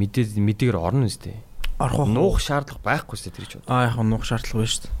чи одоо мэдээгээр орно үстэй. Орох нуух шаардлага байхгүй үстэй тэр ч. Яг нуух шаардлага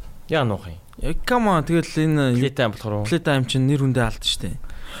байна шүү. Яа нуух юм. Come on тэгэл энэ Playtime болохоор Playtime чинь нэр хүндээ алд штэ.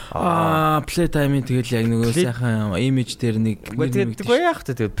 Playtime-ийн тэгэл яг нөгөө сайхан имиж дээр нэг тэггүй яах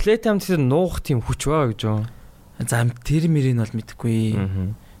вэ? Тэгээд Playtime тэр нуух тийм хүч баа гэж юу? За тэр мэрийг бол мэдэхгүй.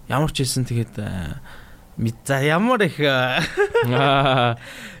 Ямар ч хэлсэн тэгээд за ямар их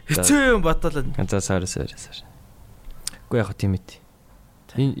хэцүү юм баталаа. За sorry. Үгүй яг тийм ээ.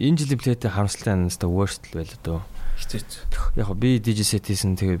 Энэ жилийн Playtime харамсалтай анастай worst л байл дөө. Хэцүү. Яг би DJ set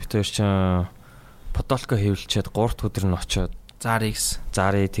хийсэн тэгээд бид хоёр чинь подолко хэвлчихэд 3 дахь өдөр нь очиод Зарыг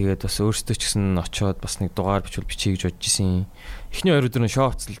тэгээд бас өөрсдөө ч гэсэн очиод бас нэг дугаар бичвэл бичиж гэж бодож исэн. Эхний 2 өдөр нь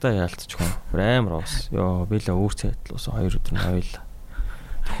шоу уцлаа яалтчихгүй. Амар уус. Йоо би л үүр цайтлуулсан 2 өдөр нь ойлаа.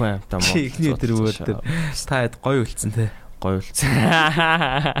 Тухайн амтаа муу. Эхний өдөр та хэд гоё үлдсэн те. Гоё үлдсэн.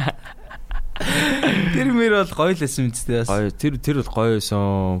 Тэр мөр бол гоё л байсан мэт те. Гоё тэр бол гоё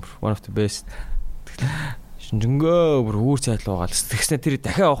байсан. One of the best. Шинжэнгөө бүр үүр цайтлуугаал. Тэгснэ тэр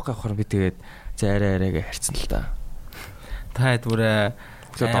дахиад авах гэхээр би тэгээд арайгаа харьцсан л да. Та хэд бүр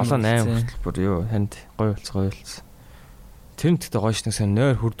 7-8 хүртэл бүр юу танд гоё болсон. Тэр нь тэгтээ гоё шнэг сан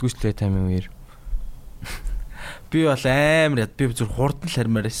нойр хүрдгүйч Playtime-ийн үеэр. Би бол амар яд би зүр хурдан л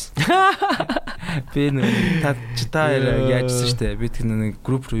хармаар байсан. Би нэг та яажсэн штэ. Би тэг нэг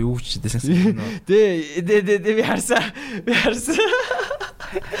групп руу юу хийжсэн. Дэ би харсан.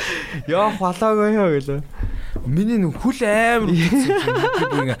 Яа халаагаа яа гэлээ. Миний нэг хүл амар би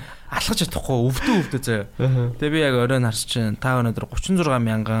бүр ингээ алхаж чадахгүй өвдөө заяа. Тэгээ би яг оройн харч чинь та өнөөдөр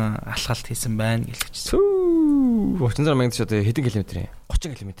 36,000 алхалт хийсэн байна гэлчихсэн. 36,000 ч одоо хэдэн километр юм?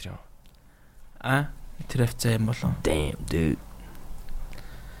 30 км юм. Тэр авцаа юм болов. Damn dude.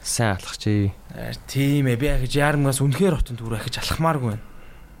 Сайн алхачих. Тийм ээ би ахиж яармгаас үнэхээр хотын түр ахиж алхмааргүй байна.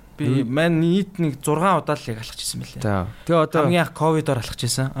 Би маань нийт нэг 6 удаа л яг алхаж исэн мэлээ. Тэгээ одоо хамгийн анх ковидоор алхаж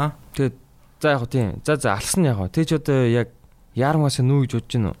исэн. Тэгээ за яг тийм. За алхсан яг. Тэг ч одоо яг яармгаас нүү гэж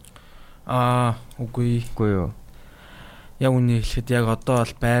бодож байна уу? Үгүй юу. Яг үнийг хэлэхэд яг одоо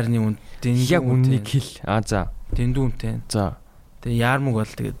бол байрны үнд яг үнийг хэл. За. Дэндүүнтэй. За. Тэгээ яармаг бол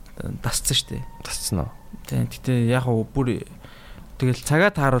тэгээд дасцсан штэ. Дасцсан уу? Тийм. Гэтэ яг бүр тэгэл цагаа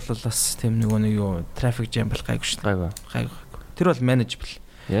тааруулбал бас тийм нэг юу трафик жам бол гайгүй штэ. Гайгүй. Тэр бол менежбл.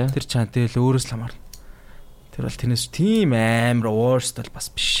 Тэр чан тэгэл өөрөөс л хамаарна. Тэр бол тэрнээс тийм амар worst бол бас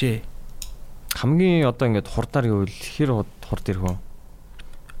бишээ. Хамгийн одоо ингээд хурдаар гэвэл хэр хурд ирэх вэ?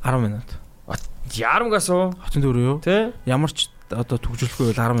 10 минут. Яармгаас уу? Хотын дөрөв юу? Тэ? Ямар ч одоо төгжүүлэхгүй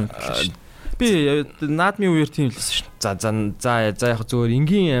бол 10 минут л шүү. Би наадмын үеэр тийм л байсан шүү. За яг зөвөр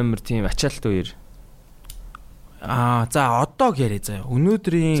энгийн амир тийм ачаалттай үеэр. За одоо гэрээ заа.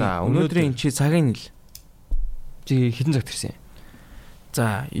 Өнөөдрийн чи цагийн нэл. Чи хэдэн цагт ирсэн?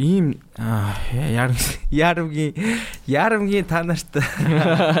 За ийм яармгийн та нарт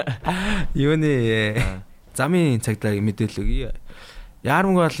юуны замын цагдаа мэдээлэл өгье.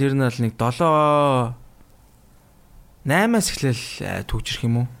 Яармаг бол ер нь бол нэг 8-аас эхлээл төгжрөх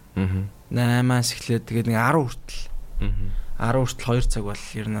юм уу? 8-аас эхлээд тэгээд нэг 10 хүртэл. 10 хүртэл 2 цаг бол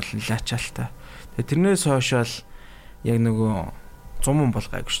ер нь бол нэлээчаалтай. Тэгээд тэрнээс хойш бол яг нөгөө 100 бол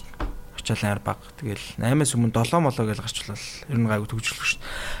гайгүй шүү дээ. Очаал амар баг. Тэгэл 8-аас өмнө 7 молоо гэж гарчлал ер нь гайгүй төгжрөх шүү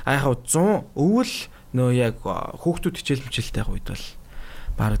дээ. Яг 100 өвөл нөө яг хүүхдүүд хичээл мчэлтэй үед бол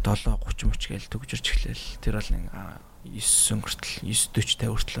бараг 7:30 мөч гээл төгжөрч эхлээл. Тэр бол нэг 9 хүртэл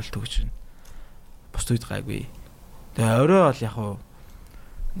 9:40 хүртэл бол төгж байна. Бус үед гайгүй. Тэгээ орой бол яг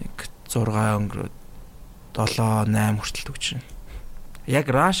нэг 6 өнгөрөөд 7-8 хүртэл төгж байна.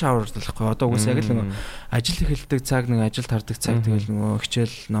 Яг rush hour болохгүй. Одоо үгүйс яг л нэг ажил эхэлдэг цаг, нэг ажил тардаг цаг, тэгэл нөгөө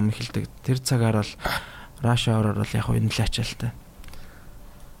хичээл ном эхэлдэг. Тэр цагаар бол rush hour-оор бол яг энэ л ачаалтай.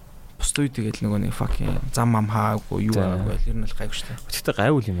 Бус үед тэгэл нөгөө нэг fucking зам хаагүй юу аагүй л ер нь л гайгүй шүү дээ. Гэхдээ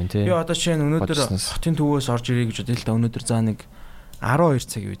гайвал юм байна тий. Би одоо чинь өнөөдөр хотын төвөөс орж ирээ гэж бодъё л да. Өнөөдөр заа нэг 12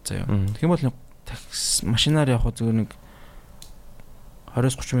 цаг үед заяа. Тэгэх юм бол нэг такси машинаар явах зүгээр нэг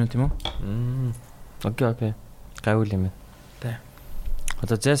 20-30 минут юм уу? Окей. Гайвал юм байна. Тэ.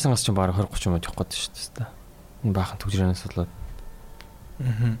 Одоо зайсангаас ч баг 20-30 минут явах гэдэг шүү дээ. Энэ баахан төгжрэнээс болоод.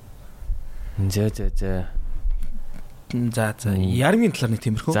 За. Ярмгийн талаар нэг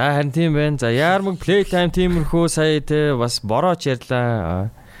тиймэрхүү. За харин тийм байна. За ярмаг Playtime тиймэрхүү сая те бас бороо ч ярьлаа.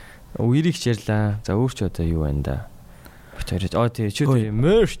 Үерийг ч ярьлаа. За өөр ч одоо юу байна да. Тий чи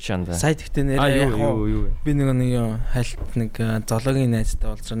merch анда. Сая тэгтээ нэрээ юу. Би нэг хальт нэг зоологийн найзтай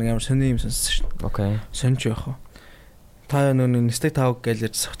уулзсан нэг амар сони юм сонссон шүү. Окей. Сонч явах уу. Та нэг нэстэг тавг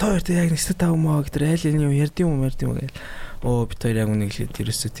гэж ярьсан. Та хоёр яг нэстэг тав маа гэдэг айл юм ярьдсан юм гээл. Би тэр яг үнийг хэлээд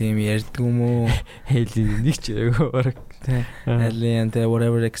ерөөсөө тийм ярьдаг юм уу? Хэлээ нэг ч яг баг. Alien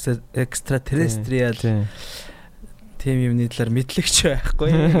whatever extraterrestrial тийм юмны талаар мэдлэгч байхгүй.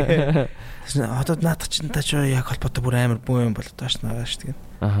 Одоо наадах чинь та ч яг холбоотой бүр амар бүү юм болоод тааш нагаа шүү дээ.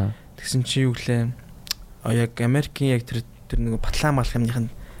 Тэгсэн чи юу гэлээ. Яг Америкийн яг тэр нэг батлан алахын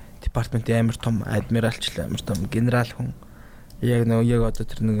департамент амар том адмиралч амар том генерал хүн. Яг одоо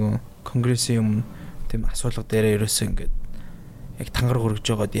тэр нэг конгрессийн өмнө тийм асуулга дээрээ ерөөсөө ингээд яг тангар хөргөж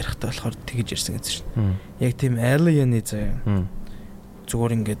байгаад ярихтаа болохоор тэгж ирсэн гэсэн чинь. Яг тийм alien-ы заяа.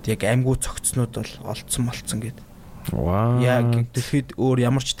 Зүгээр ингээд яг аймгүй цогцснууд бол олцсон гэдэг. Вау. Яг дэлхийд өөр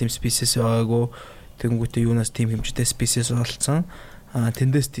ямар ч тийм спесиэс байгаагүй. Тэнгүүтээ юунаас тийм хэмжээтэй спесиэс олцсон.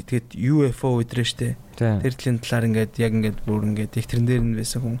 Тэндээс тэгээд UFO өдрөө штэ. Тэр талын талаар ингээд яг ингээд бүр ингээд яг тэрэн дээр нь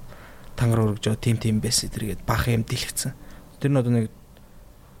байсан хүн тангар хөргөж байгаа тийм байсан тэргээд бах юм дэлгэцсэн. Тэр нь одоо нэг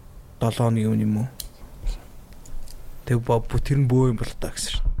 7 хоногийн юм уу? Тэг тэр нь бөө юм бол таа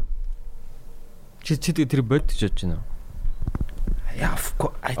гэсэн шин. Чи тэр бодож яаж байна? Yeah, of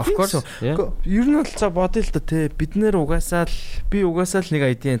course. Ер нь л за бодъё л да те. Бид нэр угаасаа л нэг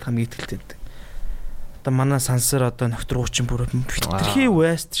айдийн хамгийн ихтэй байдаг. Одоо манай сансар одоо ноктор 30 бүр хитрхи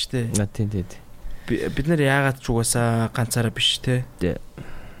вест штэ. Тийм. Бид нэр яагаад ч угаасаа ганцаараа биш те.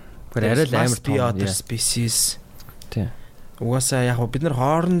 Бүр арай л амар том species. Тийм. Угаасаа яг бид нар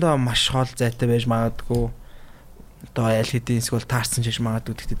хоорондоо маш хоол зайтай байж магадгүй. Одоо аль хэдийн эсвэл таарсан ч гэж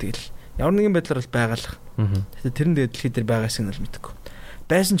магадгүй гэхдээ тэгэл ямар нэгэн байдлаар бол байгалах. Тэгэхээр тэр нь тэгээд дэлхий дээр байгаас нь л мэдэхгүй.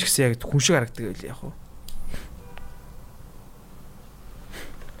 Байсан ч гэсэн яг хүн шиг харагдаг байл яг уу.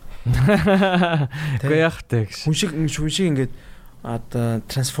 Гэхдээ яг тэг. Хүн шиг ингээд одоо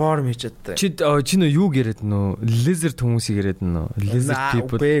трансформ хийж чаддаг. Чи нөө юу гэрэд нөө lizard хүмүүсийг гэрэд нөө lizard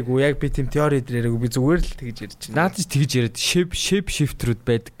people. Яг би тийм теори дээр яриаг би зүгээр л тэгж ярьж байна. Наад чи тэгж яриад shape shifter-үүд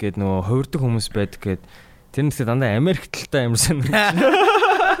байдаг гэд нөө хувирдаг хүмүүс байдаг гэд тэр нь дандаа Америк талтай юмсан.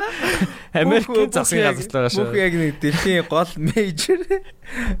 Америкийн засгийн газар байгаа шүү. Бүх яг нэг дэлхийн гол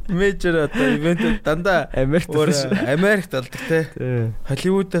мейжер одоо ивент дандаа Америкт болдог те.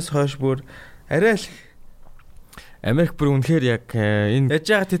 Холливуудаас хойш бүр арай л Америк бүр үнэхээр яг энэ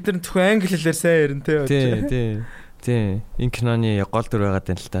яаж яага тэд нар зөвхөн англи хэлээр сайн ярина те. Тийм. Энэ киноны гол дүр байгаад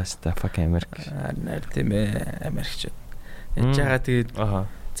байна л та хаста fucking Америк. Нэр тийм ээ Америкчууд. Яаж яага тэгээд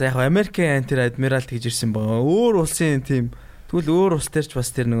за яг Америкийн тэр адмирал тэгж ирсэн байгаа. Өөр улсын тийм тэгвэл өөр улс төрч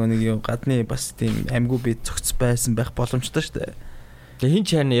бас тэр нэг юм гадны бас тийм амьгүй бие цогц байсан байх боломжтой шүү дээ. Тэгээ хин ч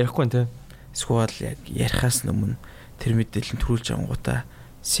харин ярихгүй нэ. Эсвэл яг ярихаас өмнө тэр мэдээлэл нь төрүүлж авангуудаа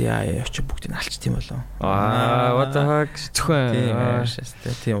CIA очиж бүгдийг алчт юм болов. What the fuck зөвхөн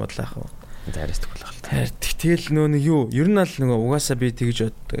тийм бодлаах уу. Зарисдаг болох л. Тэгэл нөө нэг юу ер нь л нэг угаасаа би тэгж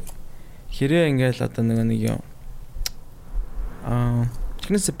боддог. Хэрэг ингээл одоо нэг юм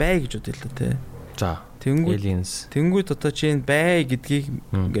чинээс бай гэж бодъё л тээ. За. Тэнгүүд одоо чи энэ бай гэдгийг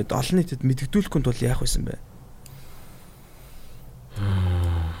ингээд олон нийтэд мэдгдүүлэхгүй тул яах байсан бэ?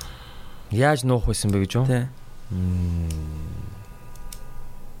 Яаж нуух байсан бэ гэж юу? Тий.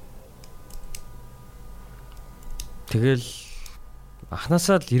 Тэгэл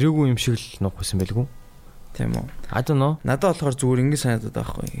анханасаа л ирээгүй юм шиг л нуух байсан байлгүй. Тийм үү? I don't know. Надад болохоор зүгээр ингэ санагдаад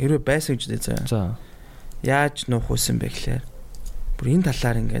байхгүй. Хэрвээ байсан гэж дээ. За. Яаж нуух байсан бэ гэхээр бүр энэ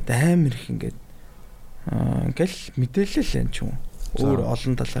талаар ингээд амар их ингээд ингээл мэдээлэл юм ч юм уу. Өөр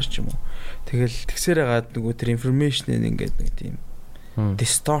олон талаар ч юм уу. Тэгэл тэгсээр хагаад нөгөө тэр информашныг ингээд нэг тийм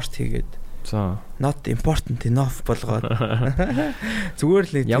distort хийгээд not important enough болгоод зүгээр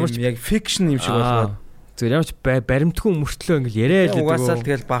л нэг яг fiction юм шиг болгоод зүгээр ямар ч баримтгүй мөртлөө ингээл яриа л гэдэг. Угаасаа л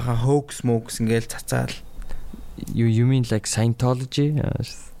тэгэл бахан hoax mox ингээл цацаал. You mean like Scientology?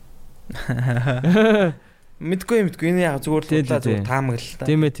 Мэдгүй энэ яг зүгээр л таамаглал та.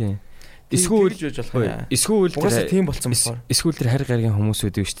 Тийм ээ тийм. Эсвэл угаасаа тийм болцсон болохоор. Эсвэл тэр харь гаргийн хүмүүс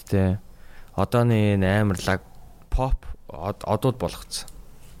үүдээ шүү дээ. Одооны энэ амар лаг pop одууд болгоцсон.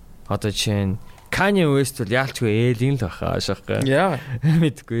 Одоо жишээ нь Kanye West бол яалчгүй элийн л баха шахах. Яа.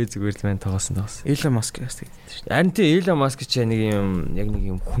 Мэдгүй зүгээр л мэн тоглосон. Elon Musk-аас тэгдэж шүү дээ. Харин тийм Elon Musk ч нэг юм яг нэг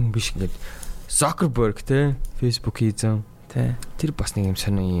юм хүн биш ингээд Zuckerberg те Facebook хийзэн. Тэ. Тэр бас нэг юм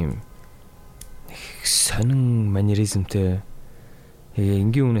сонин манеризмтэй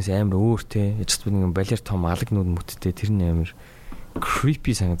энгийн үнээс амар өөр те яж ч нэг балер том алаг нүд мүттэй тэр нь амар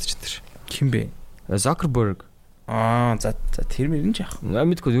creepy санагдаж тэр. Хин бэ? Zuckerberg. За тэр мөрөн ч яах.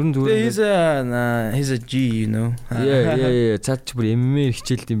 Мэдгүй ер нь зүгээр. He's a G, you know. Yeah. Цаад ч бүр MMA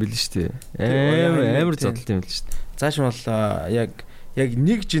хичээлд юм бэл шүү дээ. Амар зодолт юм бэл шүү дээ. Цааш бол яг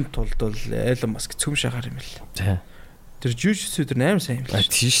нэг жинт тулд бол Elon Musk цөм шахаар юм бэл. За. Тэр жижигсүү тэр амар сайн юм бэл.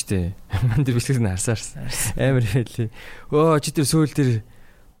 Тийм шүү дээ. Ман тэр бичлэг нь харсаарсан. Амар хэлээ. Оо чи тэр сүүл тэр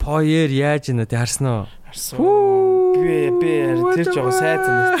Poyer яаж ийна тэ харсан уу? Харсан. Би тэр жоо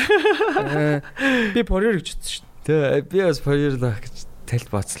сайхан. Би Poyer гэж бодсон шүү дээ. Тэ би бас Poyer л гэж талд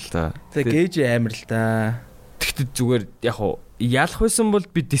бацлаа. Тэ гээж амар л да. Тэгтээ зүгээр яг уу ялах байсан бол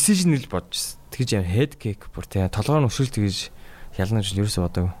би decision гэж бодчихсон. Тэгж яа head cake бүр тэ толгойн өшрөл тэгж ялна гэж юусэн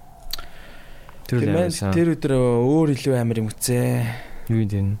бодог. Тэр өдөр өөр илүү амар юм үзээ. Юу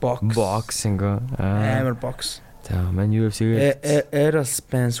юм? Боксинг. Амар бокс. За маань UFC-гээ Errol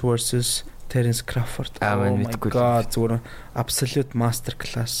Spence versus Terence Crawford. Oh my god, зүгээр absolute master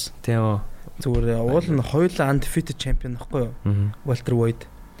class. Тийм. Зүгээр уул нь хоёулаа undefeated champion байхгүй юу? Walter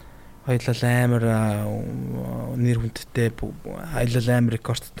White. Хоёулаа амар нэр хүндтэй, хоёулаа амар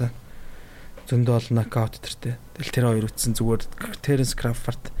рекордтой. Зөндөө ол нокаут төртэй. Тэгэл тэр хоёр үтсэн зүгээр Terence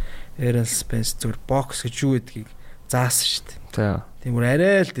Crawford, Errol Spence зүгээр бокс гэж юу гэдгийг заасан шүү дээ. Тийм бүр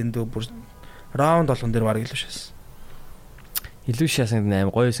арай л дэндүү бүр раунд болгон дээр баг илүү шээс. Илүү шаасан гэдэг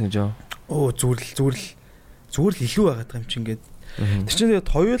аим гоё юм жоо. Оо зүгээр л илүү байгаад байгаа юм чи ингээд. Тэр чинь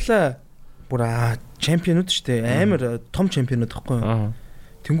тэгээд хоёулаа бүр чемпионууд шүү дээ. Амар том чемпионууд байхгүй юу?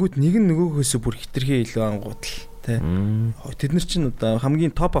 Тэнгүүд нэг нь нөгөөхөөсөө бүр хитрхээ илүү ангуудал тий. Тэд нар чинь одоо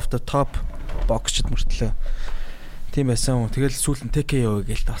хамгийн top of the top боксчд мөртлөө. Тийм байсан. Тэгэл сүүлд нь TKO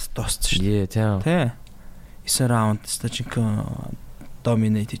гээл дууссан шүү дээ. Тийм. 9 раунд стажинкон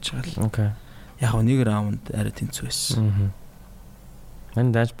доминейт хийж байгаа л. Окей. Яг нэг раунд арай тэнцүү байсан.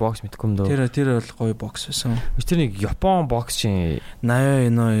 Мань дааж бокс мэдгүй юм дөө. Тэр бол гоё бокс байсан. Тэр нэг Япон бокс чинь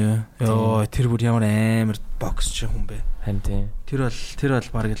ёо тэр бүр ямар амар бокс чи хүн бэ. Харин тийм. Тэр бол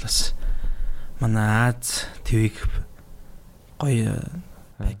баг л бас манай Аз твийг гоё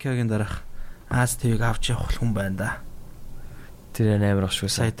Пекагийн дараах Аз твийг авч явах хүн байна да. Тэр амар ах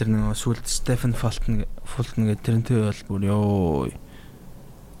шүү. Сая тэр нэг сүлд Стефен Фултон гэдэг тэрнтэй бол бүр ёо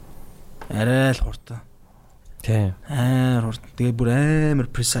арай л хурдан. Тийм. Хурдан. Тэгээ бүр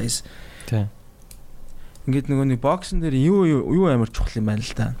амар precise. Тийм. Ингээд нөгөө нэг боксын дээр юу амар чухал юм байна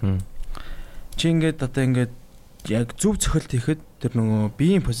л да. Чи ингээд одоо ингээд яг зөв цохилт хийхэд тэр нөгөө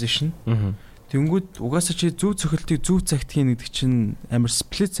биеийн position. Тэнгүүд угаасаа чи зөв цохилтыг зөв цагт хийнэ гэдэг чинь амар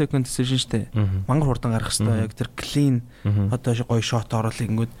split second decision штэ. Мангар хурдан гарах хэрэгтэй. Яг тэр clean одоо гоё shot оруулах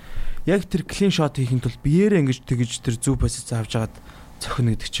ингээд яг тэр clean shot хийхэд бол биеэрээ ингэж тэгж тэр зөв позиц авч агаад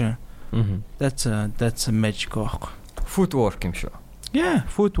цохино гэдэг чинь. That's a magic work. Footwork юм шүү. Yeah,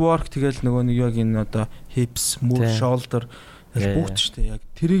 footwork тэгэл нөгөө нэг яг энэ одоо hips, move, shoulder бүгд штэ яг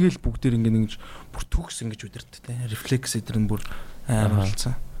тэрийг л бүгдээр ингэж бүр төгс ингэж үдэрт те. Reflex эдэр нь бүр амар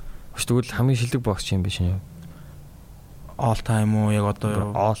болсон. Тэгвэл хамгийн шилдэг бокс юм биш үү? All time уу яг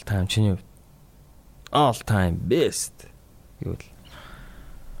одоо all time чиний хувьд. All time best. Юу л.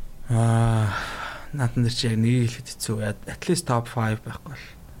 Наатан дээр чи яг нэг хэлэхэд хэцүү. At least top 5 байхгүй бол.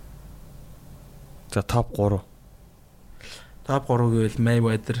 За топ 3. Топ 3 гэвэл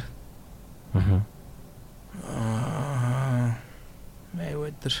Mayweather.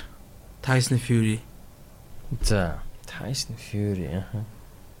 Mayweather, Tyson Fury. За Tyson Fury.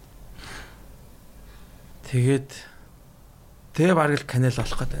 Тэгээ бараг л Canelo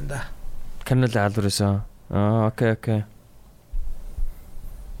болох гэдэг юм да. Canelo алуурсан. Окей.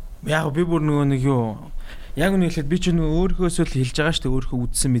 Яг би бүр нөгөө нэг юу яг үнэ хэлэхэд би ч нөгөө өөрхөөсөө л хэлж байгаа шүү дээ. Өөрхөө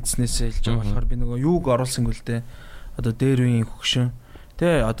үдсэн мэдснээсээ хэлж байгаа болохоор би нөгөө юуг оруулсан гэл дээ. Одоо дээр үеийн хөгшин.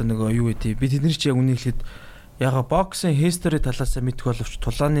 Тэ одоо нөгөө юу гэдэг. Би тэдний чи яг үнэ хэлэхэд яг боксын history талаас мэдэх боловч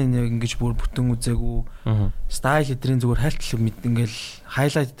тулааны нэг ингэж бүр бүтэн үзээгүй. Стайл эдрийн зүгээр хайлтл ингээл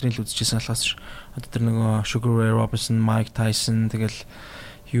highlight эдрийн л үзчихсэн болохоос ш. Одоо тэр нөгөө Sugar Ray Robinson, Mike Tyson тэгэл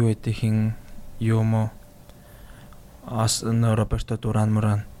юу гэдэг хин юм уу? Роберто Дуран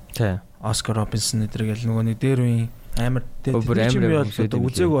Муран. Тэ. Оскар Робинсон эдэргээл нөгөө нэг дээр үеийн амар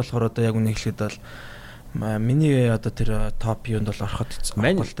үзээгүй болохоор одоо яг үнэ хэлэхэд бол миний одоо тэр топ юунд бол ороход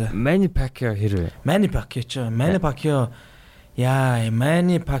байна. Manny Pacquiao хэрвээ. Manny Pacquiao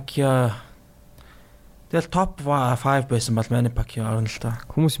тэгэл топ 5 байсан бол Manny Pacquiao орно л та.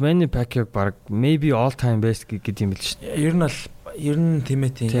 Хүмүүс Manny Pacquiao баг maybe all time best гэдэг юм л шүү дээ. Ер нь тийм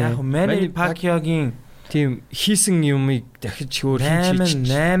ээ тийм. Яг Manny Pacquiao-гийн тийм хийсэн юмыг дахиж өөр хийж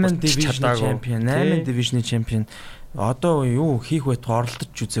 8 division champion одоо юу хийх вэ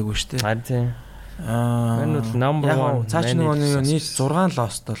оролдож үзээгүй шүү дээ. Харин тийм. Энэ бол number 1. Цаач нөгөө нийт 6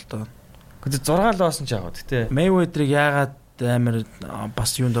 лост л доо. Гэхдээ 6 лоос нь ч яагаад тий. Mayweather-ыг яагаад амар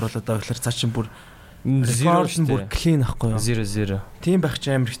бас юунд оруулаад байгаа гэхээр цаач бүр рекорд нь бүр clean ахгүй юу? 0-0. Тийм байх ч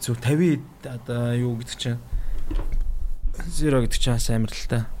амар хэцүү. 50 одоо юу гэдэг чинь 0 гэдэг чинь амар л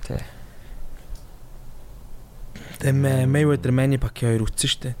та. Тий. Тэгээ Mayweather Manny Pacquiao хоёр үтсэн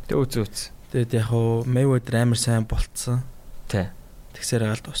шүү дээ. Тэгээ үтсэн. Тэгээд яг хоо Mayweather амар сайн болцсон. Тий. Тэгсээр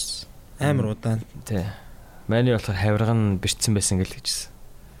агаал дууссан. Амар удаан. Тий. Manny болохоор хавирган бэрцсэн байсан гэл гэжсэн.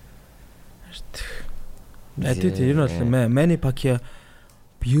 Тий, ер нь бол Manny Pacquiao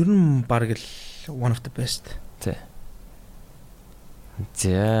ер нь баг л one of the best. Тий.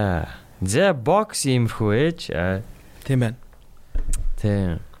 За бокс иймэрхүү ээж. Тийм байна.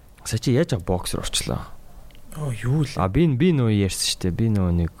 Тий. Сачи яаж боксер орчлоо? Юу л. Би нөө ярьсан шүү дээ. Би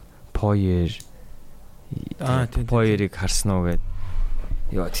нөө нэг Poirier Поерыг харсан уу гэд.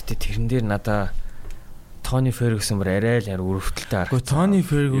 Яа тэгтээ тэрэн дээр надаа Тони Фергюсон бүр арай л өрөвдөлтөй харагдсан. Тони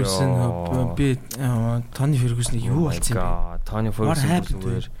Фергюсон би Тони Фергюсны юу болсон бэ? Тони Фергюсон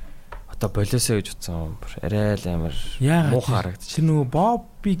зүгээр одоо болоосоо гэж утсан. Арай л амар муухай харагдчих. Тэр нөгөө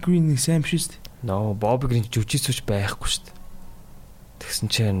Бобби Грин сайн биш үү? Нөө Бобби Грин жүжигчсүүч байхгүй шүү дээ. Тэгсэн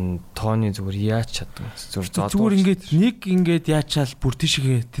чинь Тони зүгээр яаж чадсан. Зүгээр ингээд яачаал бүр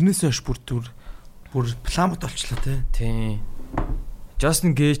тийшээ тэрнээс хойш бүр пламот болчлоо тий.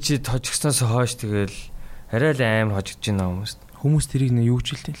 Justin Gage хожигсноос хойш тэгэл арай л амар хожигдж байна хүмүүс тэрийг нэ юу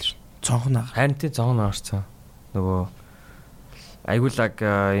ч хэлдэг л шин. Цонхон аа. Харин тий цонхон аарсан. Нөгөө айгуулаг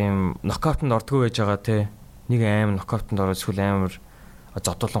ийм нокаутанд ордгоо байж байгаа тий. Нэг амар нокаутанд ороод эсвэл амар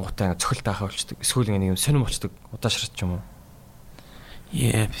зодуулангуудаа цохилт таахаа болчдөг. Эсвэл нэг юм сонирм болчдөг. Удаашрч юм уу?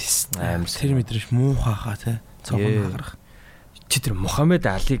 Yes. Тэр мэдрэмж муухайхаа тий. Цонхон хагарах. Чи тэр Мухаммед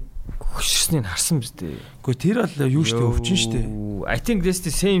Алиг хөшөрснийг харсан биз дээ. Гэхдээ тэр бол юу штэ өвчин штэ. I think this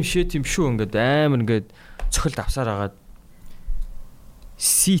the same shit юм шүү ингээд амар ингээд цохилт авсаар агаад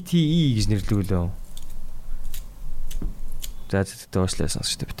CTE гэж нэрлэвлээ. За доошлаасан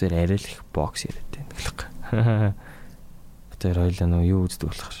шүү дээ. Би тэр арай л их бокс яриад байна. Тэр хоёлаа нөө юу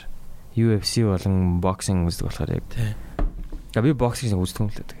үздэг болохоор UFC болон боксинг үздэг болохоор яг. За би боксинг үздэг юм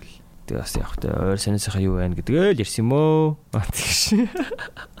л тэгэл. Тэгээ бас яг тэ ойр санаасаа юу байна гэдгээ л ярьсан юм оо. Тэгш.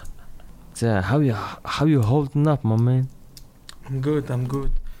 За how you holding up my man? I'm good.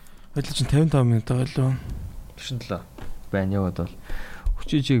 Хойлоо чи 55 минут байгаа лөө. Шин лээ. Байна яваад бол.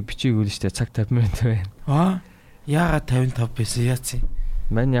 Хүчээжийг бичээг үл штэ цаг 50 минут байна. Яагаад 55 байсан яац юм?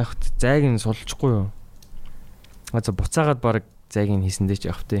 Мань яг зайг нь сулчихгүй юу? За буцаагаад баг зайг нь хийсэндээ ч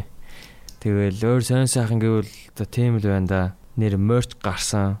явах тий. Тэгэл өөр сонь сайхан гэвэл оо тийм л байна да. Нэр мерч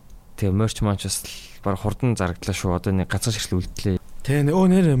гарсан. Тэгээ мерч маань ч бас баг хурдан зарагдлаа шүү. Одоо нэг ганцхан ширхэл үлдлээ. Тэ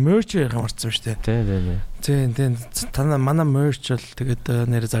нэр мерч марцсан шүү дээ. Тий. Танаа манай мерч бол тэгээд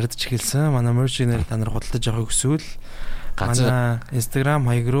нэр зардж эхэлсэн. Манай мерчийг нэр та нар худалдаж авах хүсвэл манай Instagram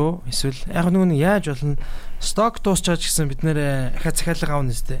хаяг руу эсвэл яг нэг яаж болно сток дуусчаач гэсэн бид нэр ахаа захиалга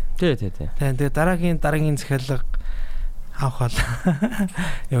аавна үстэй. Тий. Тэгээд дараагийн захиалга авах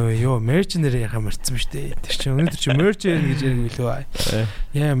бол мерч нэр яхаа марцсан шүү дээ. Тэр чинь өнөөдөр чи мерч гэж яриг билүү.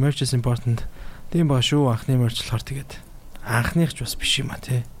 Яа merch is important. Тийм ба шүү анхны merch болохоор тэгээд анхных ч бас биш юм а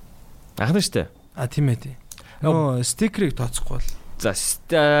тий. Анхны штэ. Тийм ээ тий. Стикерийг тооцохгүй бол. За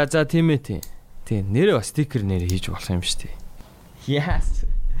тийм ээ тий. Тийм нэрээ бас стикер нэр хийж болох юм штэ. Яас.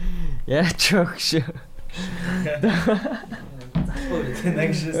 Яачаач.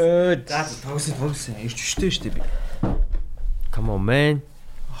 Тогсон ирч өштэй штэ би. Come on man.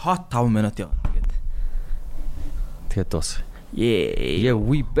 Hot 5 минут яа тэгээд. Тэгээд дуус. Yeah,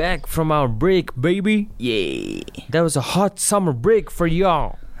 we back from our break, baby. Yeah. That was a hot summer break for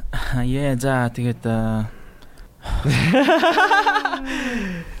y'all. Yeah, за тэгээд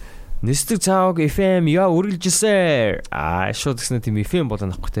Нэстэг цааг FM яа үргэлжсэн. Шууд гэснэ тийм FM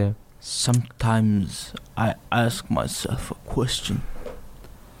болно ахгүй те. Sometimes I ask myself a question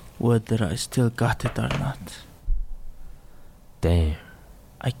whether I still got it or not. Damn.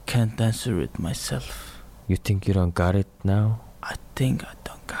 I can't answer it myself. You think you don't got it now? I think I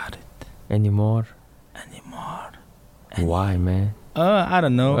don't got it anymore. Why, man? I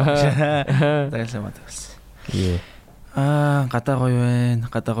don't know. Yeah. Гадаа гоё байна.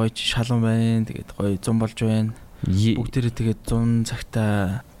 Гадаа гоё шалан байна. Тэгээд гоё 100 болж байна. Бүгдээрээ тэгээд 100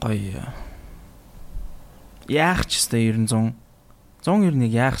 цагтаа гоё яах ч ёстой 90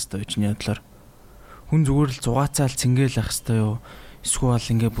 100 яах ёстой гэж ядлаар хүн зүгээр л зугаацаал цингээл ах ёстой юу? Эсвэл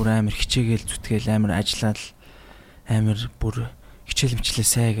ингээ бүр амар хичээгээл зүтгээл амар ажиллаад амар бүр хичээл мчлээ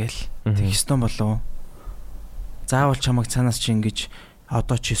сай гээл тэгэх ёстой болов. Заавал чамайг цаанаас чи ингэж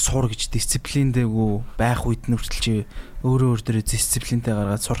одоо чи сур гэж дисциплиндээгүй байх үед нь хүртэл чи өөрөө дээрээ дисциплинтэй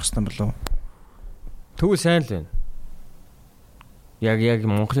гаргаад сурах ёстой болов. Тэгвэл сайн л байна. Яг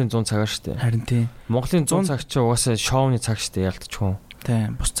Монголын 100 цагаар штэ. Харин тийм. Монголын 100 цаг чи угаасаа шоуны цаг штэ ялтчихгүй.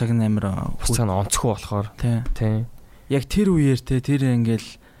 Тийм. Бус цаг нь амар бус цаг нь онцгүй болохоор. Тийм. Яг тэр үеэр те тэр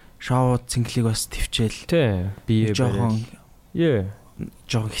ингээл шоу цэнгэлийг бас твчээл. Тийм. Би жоохон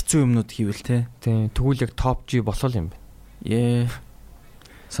жоохон хэцүү юмнууд хийвэл те. Тийм. Тэгвэл яг топ G болол юм байна.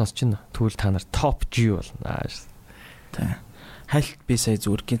 Сонсч байна. Тэгвэл та нар топ G болно. Тийм. Хальт би сая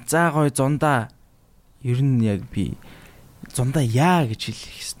зүгээр гин заа гой зундаа ер нь яг би зундаа яа гэж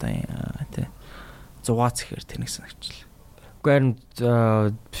хэлэх хэвээр тий. Зугаац ихээр тэр нэг санагчлаа.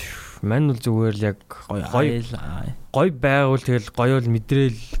 Гэхдээ мань бол зүгээр л яг гоё байгуул тэгэл гоё л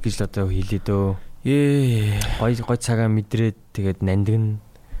мэдрээл гэж л одоо хэлээ дөө. Гоё цагаа мэдрээд тэгээд нандин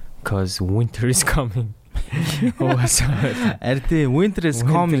cause winter is coming. Арди winter is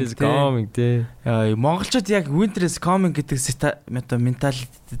coming тий. Монголчууд яг winter is coming гэдэг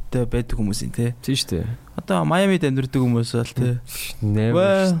менталитеттэй байдаг хүмүүс юм тий. Тийм шүү дээ. Одоо Майамид амьдардаг хүмүүс бол тий.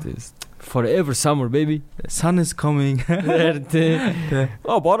 Never forever summer baby. Sun is coming. Тий.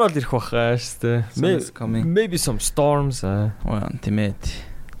 Бороо ирэх баха шүү дээ. Maybe some storms. Тэмээд.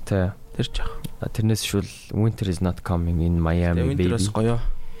 Тий. Тэр ч яах. Тэрнээс шүүл winter is not coming in Miami baby. Winter-ос гоё.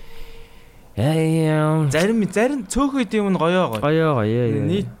 Яа. Зарим цөөхөн юм нь гоё. Гоё.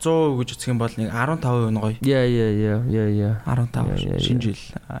 Нийт 100 гэж үзэх юм бол нэг 15% нь гоё. Яа. 15 шинэ жил.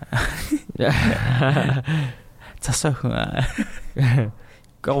 Цасаа хүн.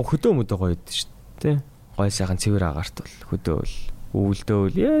 Хөдөө мөдөө гоё дээ шүү дээ. Гоё сайхан цэвэр агаарт бол хөдөөл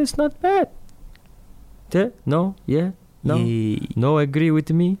өвөлдөөл. Yeah, it's not bad. Тэ? No. Yeah. No. No agree with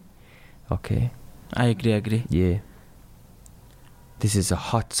me. Okay. I agree. Yeah. This is a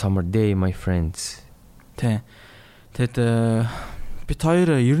hot summer day, my friends. Тэгэд бид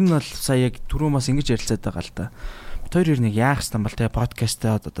хоёр ер нь бол сая яг түрүү бас ингэж ярилцаад байгаа л да. Бид хоёр ер нь яах юм бол те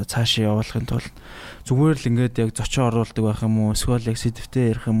подкастаа одоо цаашаа явуулахын тулд зүгээр л ингээд яг зочин оруулдаг байх юм уу? Эсвэл яг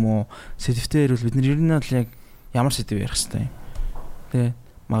сэдвтээ ярих юм уу? Сэдвтээ ярил бид нар ер нь бол яг ямар сэдв ярих хэвтэй юм. Тэ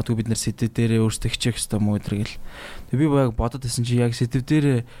магадгүй бид нар сэдв дээрээ өөрсдөө хичээх хэвтэй муу өдрийг л. Тэг би яг бодод байсан чи яг сэдв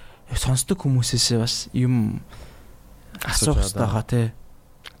дээрээ сонсдог хүмүүсээс бас юм асуух хэрэгтэй хаа тий.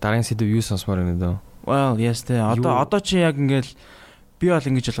 Дараагийн сэдв юу сонсмоор байна дөө? Well, yes тий. Одоо чи яг ингээл би бол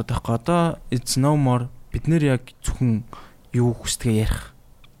ингэж болоод байхгүй. Одоо it's no more бид нэр яг зөвхөн юу хүсдэгэ ярих.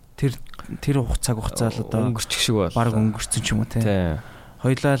 Тэр хугацаа л одоо өнгөрчих шиг бол. Бараг өнгөрцөн ч юм уу тий.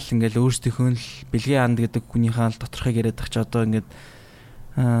 Хоёлаа л ингээл өөрсдийнхөө л бэлгийн анд гэдэг хүнийхээ л доторхыг яриад тах чи одоо ингээд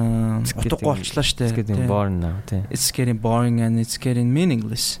утгагүй болчлаа штэ. It's getting boring and it's getting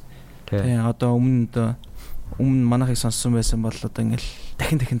meaningless. Тий. Одоо өмнө манайхыг сонссон байсан бол одоо ингээл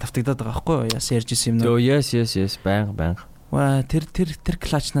дахин тавтагдаад байгаа байхгүй юу? Яс ярьж исэн юм нөө. Yes. Баян. Ваа тэр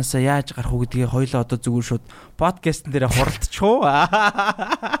клачнаасаа яаж гарах уу гэдгийг хоёлоо одоо зүгээр шууд подкастн дээр хуралдчихоо.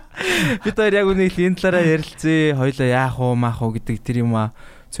 Бид хоёр яг үнийг энэ талаараа ярилцъя. Хоёлоо яах уу маах уу гэдэг тэр юм аа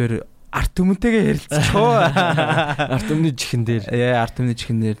зөв арт өмнөтэйгээ ярилцчихоо. Арт өмнөний чихэн дээр. Арт өмнөний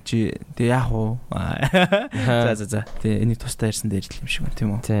чихэн дээр чи тэг яах уу? За. Тэг энийг тусдаа ярьсан дээр юм шиг байна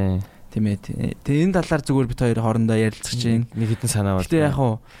тийм үү? Тийм ээ. Тэгээ энэ талаар зүгээр бид хоёр хоорондоо ярилцах чинь нэг хэдэн санаа бол. Гэтэ яг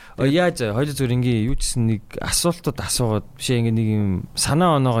уу яаж хоёул зүгээр ингээ юу гэсэн нэг асуултууд асуугаад бишээ ингээ нэг юм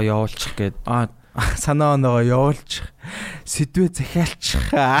санаа оноогоо явуулчих гээд санаа оноогоо явуулчих. Сэдвээ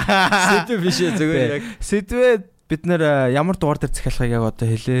захиалчих. Сэдвээ бишээ зүгээр яг. Сэдвээ бид нэр ямар дугаар дээр захиалахыг яг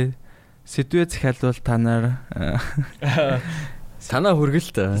одоо хэлээ. Сэдвээ захиалвал та нар санаа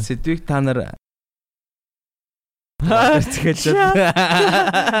хүргэлт. Сэдвийг та нар Тэр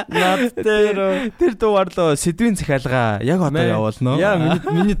дугаарлоо сэдвийн захиалга яг одоо явуулно. Яа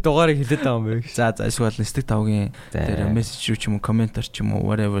миний дугаарыг хэлээд байгаа юм бэ. За эсвэл нэстэг тавгийн тэр мессеж ч юм уу комментар ч юм уу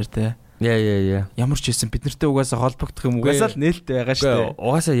whatever те. Яа. Ямар ч хэлсэн бид нартэй угаасаа холбогдох юм угаасаа л нээлттэй байгаа шүү дээ.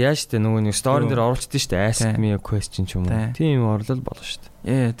 Угаасаа яаж те нөгөө нэг story дээр оруулчихдээ шүү дээ. Ask me a question ч юм уу. Тийм орлол болно шүү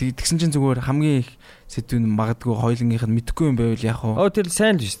дээ. Тэгсэн чинь зүгээр хамгийн их сэдвэн магадгүй хоёулынгийнх нь мэдэхгүй юм байвал яах вэ? Тэр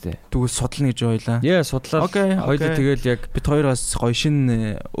сайн л шүү дээ. Тэгвэл судлана гэж ойлаа. Судлаа. Хоёул тэгэл яг бид хоёроос гоё шин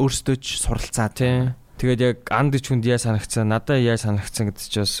өөрсдөө ч суралцаа тийм. Тэгээд яг анд ч хүнд яа санагцсан, надаа яа санагцсан гэдэг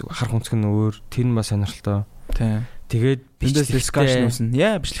чинь бас хар хүнцэг нь өөр, тэр нь бас сонирхолтой. Тийм. Тэгээд бичлэгтэй дискшн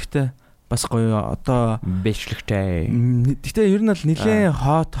үүснэ. Бичлэгтэй бас гоё одоо бичлэгтэй. Гэтэ ер нь бол нэлээ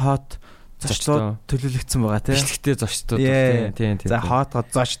хот зочдод төлөвлөгдсөн байгаа тийм. Бичлэгтэй зочдод тийм. За хот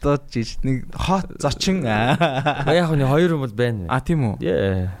зочдод нэг хот зочин. Яг нь хоёр юм бол байна. Тийм үү?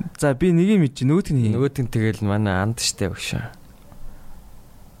 За би нэг юм чи нөгөөд нь тэгэл манай анд штэ багш.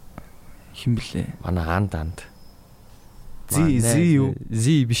 Хин блэ? Манай анд. Z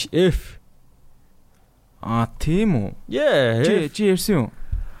биш F. Тийм үү? Чи ярьсан юу?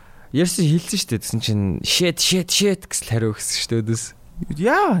 Ярьсан хэлсэн штэ гэсэн чинь shit гэсэн хариу өгсөн штэ өдөөс.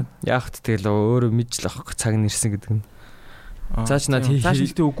 Яахт тэгэл өөрөө мэдж л авах цаг нэрсэн гэдэг нь. Цаач над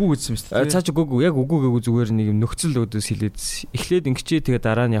хэлтээ үгүй гэсэн юм шүү дээ. Цаач үгүй яг үгүй гэгүй зүгээр нэг юм нөхцөл өдөөс хэлээд эхлээд ингэчээ тэгээ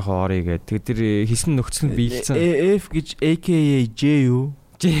дараа нь яг орё гэдэг. Тэгээ тэр хийсэн нөхцөл нь биелсэн. F гэж AKA J юу?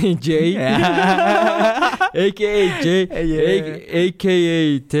 J AKA J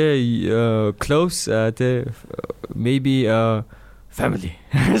AKA T close maybe family.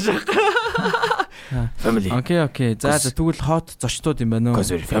 Family. Окей. За тэгвэл хот зочдод юм байна уу?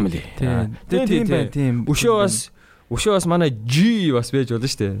 Family. Тийм. Өшөө бас манай G бас байж болно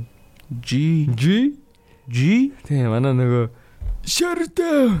шүү дээ. G? Тийм манай нөгөө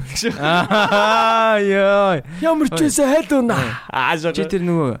шартай. Ямар ч үсэ хайдуна. Чи тэр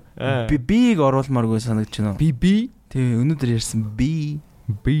нөгөө B-г оруулмааргүй санагдаж байна уу? B? Тийм өнөөдөр ярьсан B.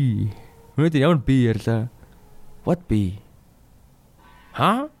 Өнөөдөр ямар B ярьлаа? What be?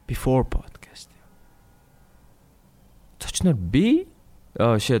 Before podcast. Точноор би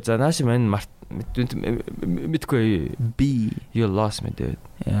shit за нааш мань мэдгүй B. You lost me dude.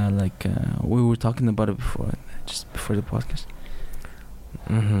 Yeah, like we were talking about it before, just before the podcast.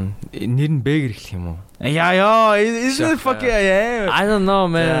 Нэр нь Б гэрлэх юм уу? Яа, isn't it fucking yeah. I don't know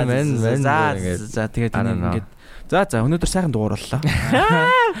man. За тэгээд ингээд за өнөөдөр сайхан дугаар боллоо.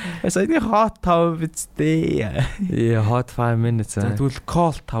 Саяны hot 5 биттэй. Yeah, hot 5 minutes. Тэгвэл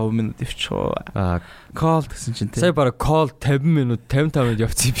call 5 минут явчихоо. Call гэсэн чинь тий. Сая бараг call 50 минут 55 минут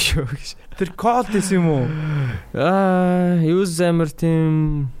явцсан юм шүү гэж. Тэр call гэсэн юм уу? Use амар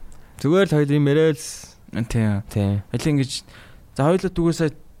тийм зүгээр л хоёул юм яриад тий. Алин ингэж за хоёулаа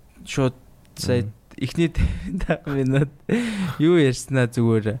түгээсээ шууд сая эхний 5 минут юу ярьснаа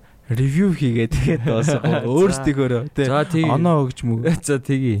зүгээр ревю хийгээд тэгээд дуусах өөрсдийнхөө тий оноо өгч мөг. За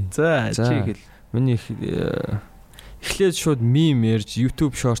тэгье. За чи хэл. Миний эхлээд шууд мим ярьж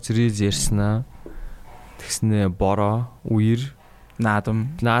YouTube short series ярьснаа. Тэгснээ бороо, үер,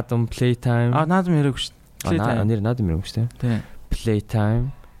 наадам, playtime. Наадам яриаггүй шүү дээ. Playtime. Нэр наадам яриаггүй шүү дээ. Тий.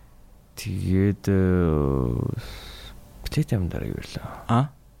 Playtime. Тэгээд playtime дараа юу ирлээ?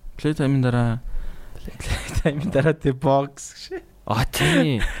 Playtime дараа тий box гэж.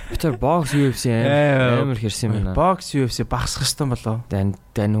 Тийм. Битэр box UFC амар хэрсэн юм байна. Box UFC багсах хэвээр болоо. Dan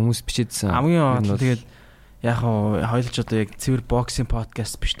хүмүүс бичээдсэн. Хамгийн тэгэл яг хойлж одоо яг цэвэр боксинг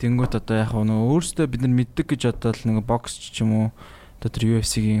подкаст биш. Тэнгүүт одоо яг нөгөө өөрсдөө бид нар мэддэг гэж одоо л нөгөө бокс ч юм уу одоо тэр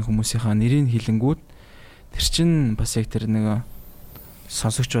UFC-гийн хүмүүсийнхаа нэрийг хэлэнгүүд тэр чин бас яг тэр нөгөө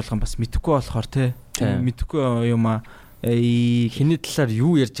сонсогч болгон бас мэдэхгүй болохоор тий. Мэдэхгүй юм аа хиний талаар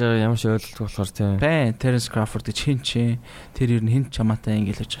юу ярьж байгаа ямар ч ойлголт болохоор тийм. Terence Crawford гэж хин чи тэр ер нь хин чамаатай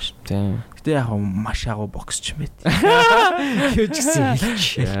ингээл ярьж байгаа шүү. Тийм. Гэтэ яг маш агуу боксч юм байт. Юу ч гэсэн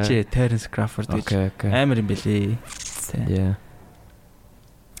хэлчихээ Terence Crawford гэж амар юм бэлээ. Тийм.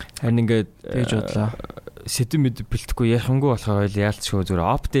 Харин ингээд тэгж бодлоо. Сэдв мэд бэлтгэхгүй яхангүй болохоор яалтчгүй зүгээр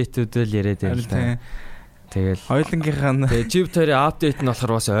апдейтүүд л яриад байл та. Тэгэл хоёулангийнхаа тэгээ Jeep Terry апдейт нь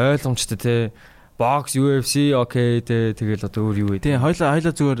болохоор бас ойлгомжтой тий. Box UFC окей тэгэл одоо өөр юу вэ? Тийм хоёлаа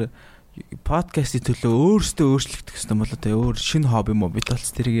зүгээр подкастын төлөө өөрсдөө өөрчлөгдөх гэсэн болоо тэ өөр шинэ хобби юм уу бид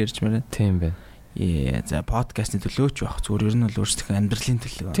болц тэрийг ярьж мээрээ. Тийм байна. За подкастын төлөө ч байх зүгээр ер нь бол өөрсдөө амьдралын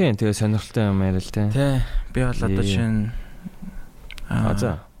төлөө. Тийм тэгээ сонирхолтой юм яриа л тэ. Тий. Би бол одоо шинэ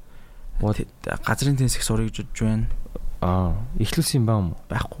за газрын тэнцэх сурыг гэж бодож байна. Эхлүүлсэн юм баа юм уу?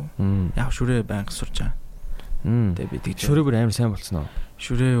 Байхгүй. Яг шүрээ байнга сурж байгаа. Тэгээ би тэгж шүрээ бүр амар сайн болцсон уу?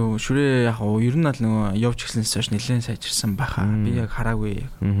 Шүрээ яг ер нь л нөгөө явж гиснээс хойш нэлээд сайжирсан байхаа. Би яг хараагүй.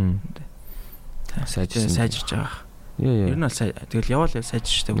 Сайжирч байгаа. Ер нь л тэгэл яваал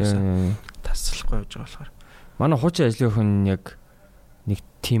сайжирчтэй үсэн. Таслахгүй явж байгаа болохоор. Манай хуучин ажлын хүн яг нэг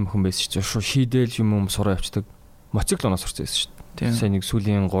тим хүн байсан шүү. Шууд шийдэл юм сураа явцдаг. Моциклоноос сурсан байсан шүү. Сайн нэг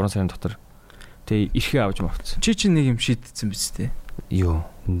сүүлийн 3 сарын дотор. Тэгээ эрхээ авч мавцсан. Чи чинь нэг юм шийдсэн биз дээ. Юу?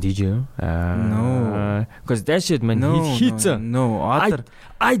 DJ? No. Because that shit man hits. No.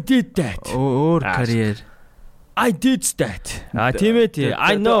 I did that. Or career. I did that. Тийм ээ.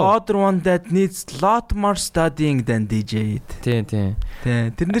 I know. The other one that needs lot more studying than DJ. Тийм.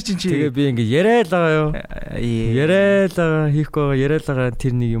 Тэрнэр чинь тэгээ би ингээ яриад байгаа юу? Яриад байгаа хийхгүй яриад байгаа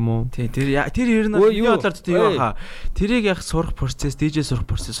тэр нэг юм уу? Тэр ер нь юу болоод тийм юу хаа. Тэрийг яг сурах процесс, DJ сурах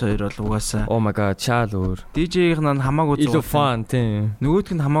процесс хоёр бол угаасаа. Oh my god, чаал өөр. DJ-ийнх нь хамаагүй илүү fun тийм.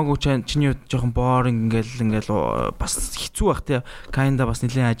 Нөгөөдг нь хамаагүй чиний жоохон boring ингээл бас хэцүү бах тийм. Kinda бас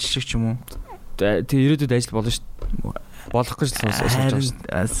нэлийн ажил шиг ч юм уу. Тэг ирээдүйд ажил болно шүү дээ. Болох гэж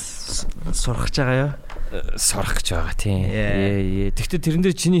сурах гэж байгаа юу? Сурах гэж байгаа тийм. Тэгвэл тэрэн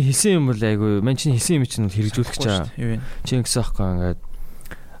дээр чиний хэлсэн юм бол айгүй мань чиний хэлсэн юм чинь бол хэрэгжүүлэх гэж байгаа. Чи ингэсэн аахгүй ингээд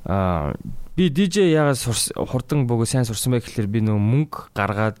би DJ ягаад хурдан бөгөө сайн сурсан бэ гэхэлэр би нөгөө мөнгө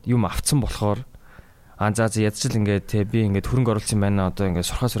гаргаад юм авцсан болохоор за ядчил ингээд те би ингээд хөрөнгө оруулсан байна одоо ингээд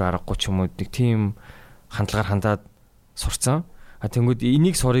сурхаас өөр аргагүй ч юм уу нэг тийм хандлагаар хандаад сурцсан. Тэнгүүд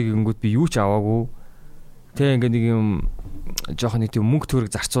энийг сурыг гингүүд би юу ч аваагүй. Тэ ингээ нэг юм жоохон нэг тийм мөнгө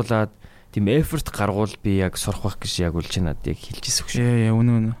төгрөг зарцуулаад тийм effort гаргуул би яг сурах байх гэж яг үлж надад яг хэлжсэн шүү.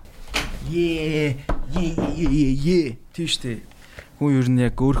 Үнэн. Тийштэй. Хүн ер нь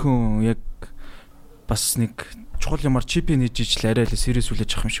яг өөрхөн яг бас нэг чухал юмар чипи нээжиж л арай л serious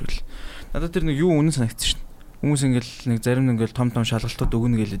үлээж авах юм шиг л. Надад тэр нэг юу үнэн санагдсан шүү. Хүмүүс ингээл нэг зарим нэг ингээл том шалгалтууд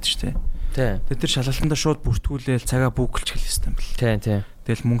өгнө гэлээд шүү дээ. Тий. Тэр шалгалтандаа шууд бүртгүүлээл цагаа бүгэлч хэлсэн юм бэл. Тий.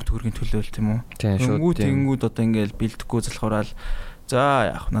 Тэгэл мөнгө төгрөгийн төлөөл тийм үү. Тэнгүүд одоо ингээл бэлдэхгүй залхуураад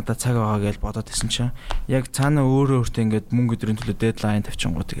за яг надад цаг байгаа гэж бодоод исэн чинь яг цаана өөртөө ингээд мөнгө өдрийн төлөө дедлайн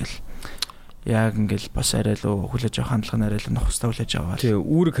тавьчихгоо тэгэл яг ингээл бас арай л хүлээж авах хандлага нь арай л нөх хөстэй хүлээж аваа. Тий.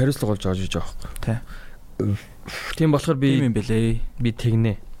 Үүрэг хариуцлага болж байгаа юм шиг байгаа байхгүй. Тий. Тийм болохоор би юм бэлээ. Би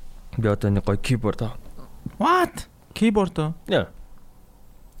тэгнэ. Би одоо нэг гоё keyboard аа. What? Keyboard оо? Яа.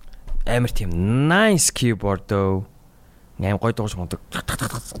 Амар тийм nice keyboard оо. Аим гоё дууж гондог. Тэгж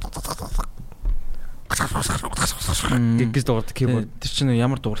дуурдаг keyboard. Тэр чинь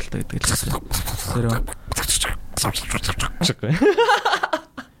ямар дууралтай гэдэг л. Тэр.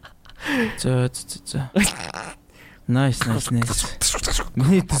 За. Nice.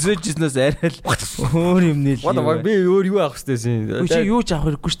 Миний төсөөжснөөс арай л өөр юм нэл. Би өөр юу авах хэрэгтэйсэн. Чи юу ч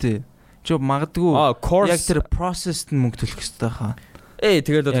авах хэрэггүй шүү дээ. Чи магадгүй яг тэр process-д мөнгө төлөх хэрэгтэй хаа.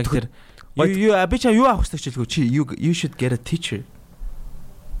 Тэгээд яг тэр би чам юу авах хэрэгтэй хэлгүй. Чи you should get a teacher.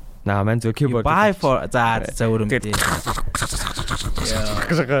 Наа мэн зөв keyboard. Buy for за өөр юм дээ.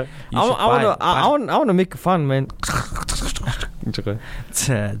 I want to make fun man.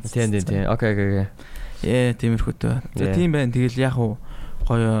 Тийм. Окей. Тиймэрхүүтэй. За тийм байна. Тэгэл яг уу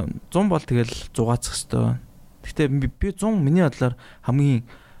гоё 100 бол тэгэл 100-ацах хэвээр. Гэхдээ би 100 миний бодлоор хамгийн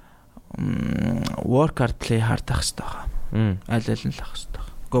work hard play hard ах хэвээр. Аль нь л ах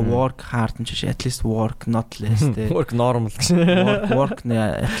хэвээр. Go work hard нь ч at least work not less те. Work normal. Work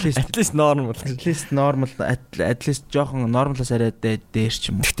at least normal. At least жоохон нормалаас арай дээр ч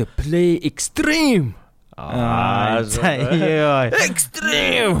юм уу. Гэхдээ play extreme.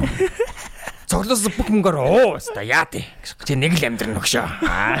 Extreme. Цоглоос бүх мөнгөөр оо яа тий. Чи нэг л амьдрын өгшөө.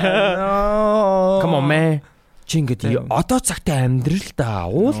 Come on man. Чи ингэдэг одоо цагтаа амьдрал да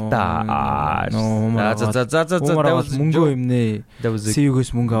уул да. За мөнгөө юмнэ.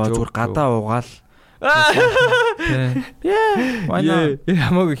 See-югээс мөнгө аваад зүгээр гадаа уугаал. Why not?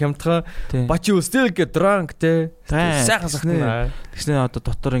 Хамаагүй хямдхан. But you still get drunk те. Сайхан сахна. Тэгснэ одоо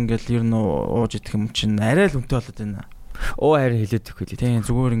дотор ингээл ер нь ууж идэх юм чинь арай л үнэтэй болоод байна. Харин хэлээд өгөх хэлээ. Тийм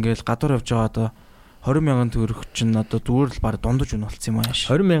зүгээр ингээл гадуур явж байгаа одоо 20,000 төгрөг чинь одоо зүгээр л баг дундаж үн болцсон юм ааш.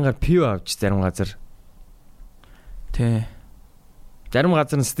 20,000-аар пив авч зарим газар. Тий. Зарим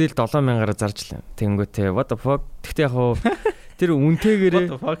газар нь стил 7,000-аар зарж лээ. Тэнгүүтээ what the fuck. Тэгтээ яг хуу тэр үнтэйгээрээ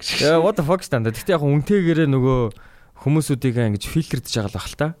what the fuck стандарт. Тэгтээ яг үнтэйгээрээ нөгөө хүмүүсүүдийг ингэж фильтрдэж байгаа л бах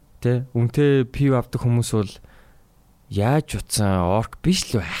л та. Тэ үнтэй пив авдаг хүмүүс бол яаж утсан орк биш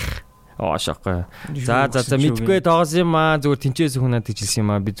л байх. Шохгүй. За мэдгүй доос юм аа зүгээр тэнцээс хүн надад хэлсэн юм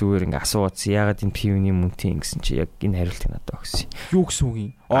аа би зүгээр ингээ асууц ягаад энэ пивний мөнтэй гэсэн чи яг энэ хариултыг надад өгсөн. Юу гэсэн үг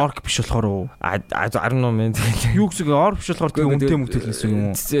юм? Орк биш болохоор уу? I don't know man. Юу гэсэн орк биш болохоор тэг үнтэй мөнгө төлнөсөн юм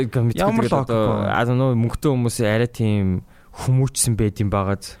уу? Ямар л I don't know мөнгөтэй хүмүүс арай тийм хүмүүжсэн байд юм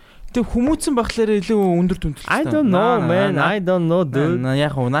багаз. Тэг хүмүүжсэн байхлаараа илүү өндөр түнтэй. I don't know man. I don't know dude.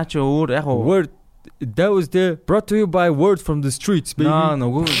 Яг уу наа чи өөр яг уу word that was there brought to you by word from the streets baby.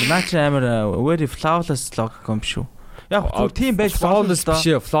 No наач амар very flawless logic юм шүү. Яг зүгээр тийм байж flawless биш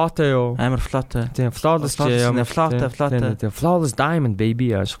flawless ёо. Амар flawless. Тийм flawless юм. Flawless diamond baby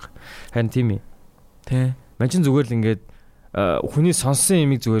яашг. Харин тийм ээ. Тий. Мань зүгээр л ингээд хүний сонссон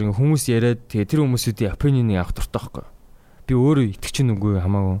юмыг зүгээр хүмүүс яриад тэгээ тэр хүмүүсүүдийн opinion-ыг авах дуртай байхгүй. Би өөрөө итгэж чинь үгүй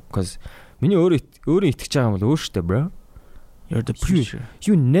хамаагүй. Because миний өөрөө итгэж байгаа юм бол өөр штэ bro. You're the preacher.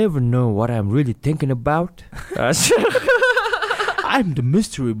 You never know what I'm really thinking about. I'm the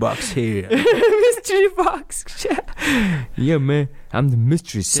mystery box here. Mystery box. Yeah, man. I'm the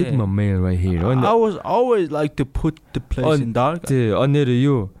mystery Sigma man right here. I was always like to put the place in dark. Нээрээ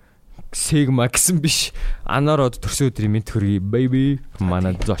юу? Sigma гэсэн биш. Анарод төрсө өдрийн мэд хөргий baby.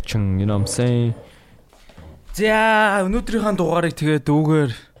 Манай зочин, you know what I'm saying? За, өнөөдрийнхээ дугаарыг тэгээд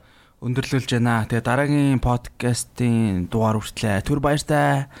дүүгээр өндөрлүүлж байна. Тэгээ дараагийн подкастын дугаар хүртлээ. Түр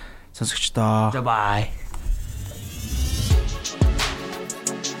баяртай сонсогчдоо. Bye.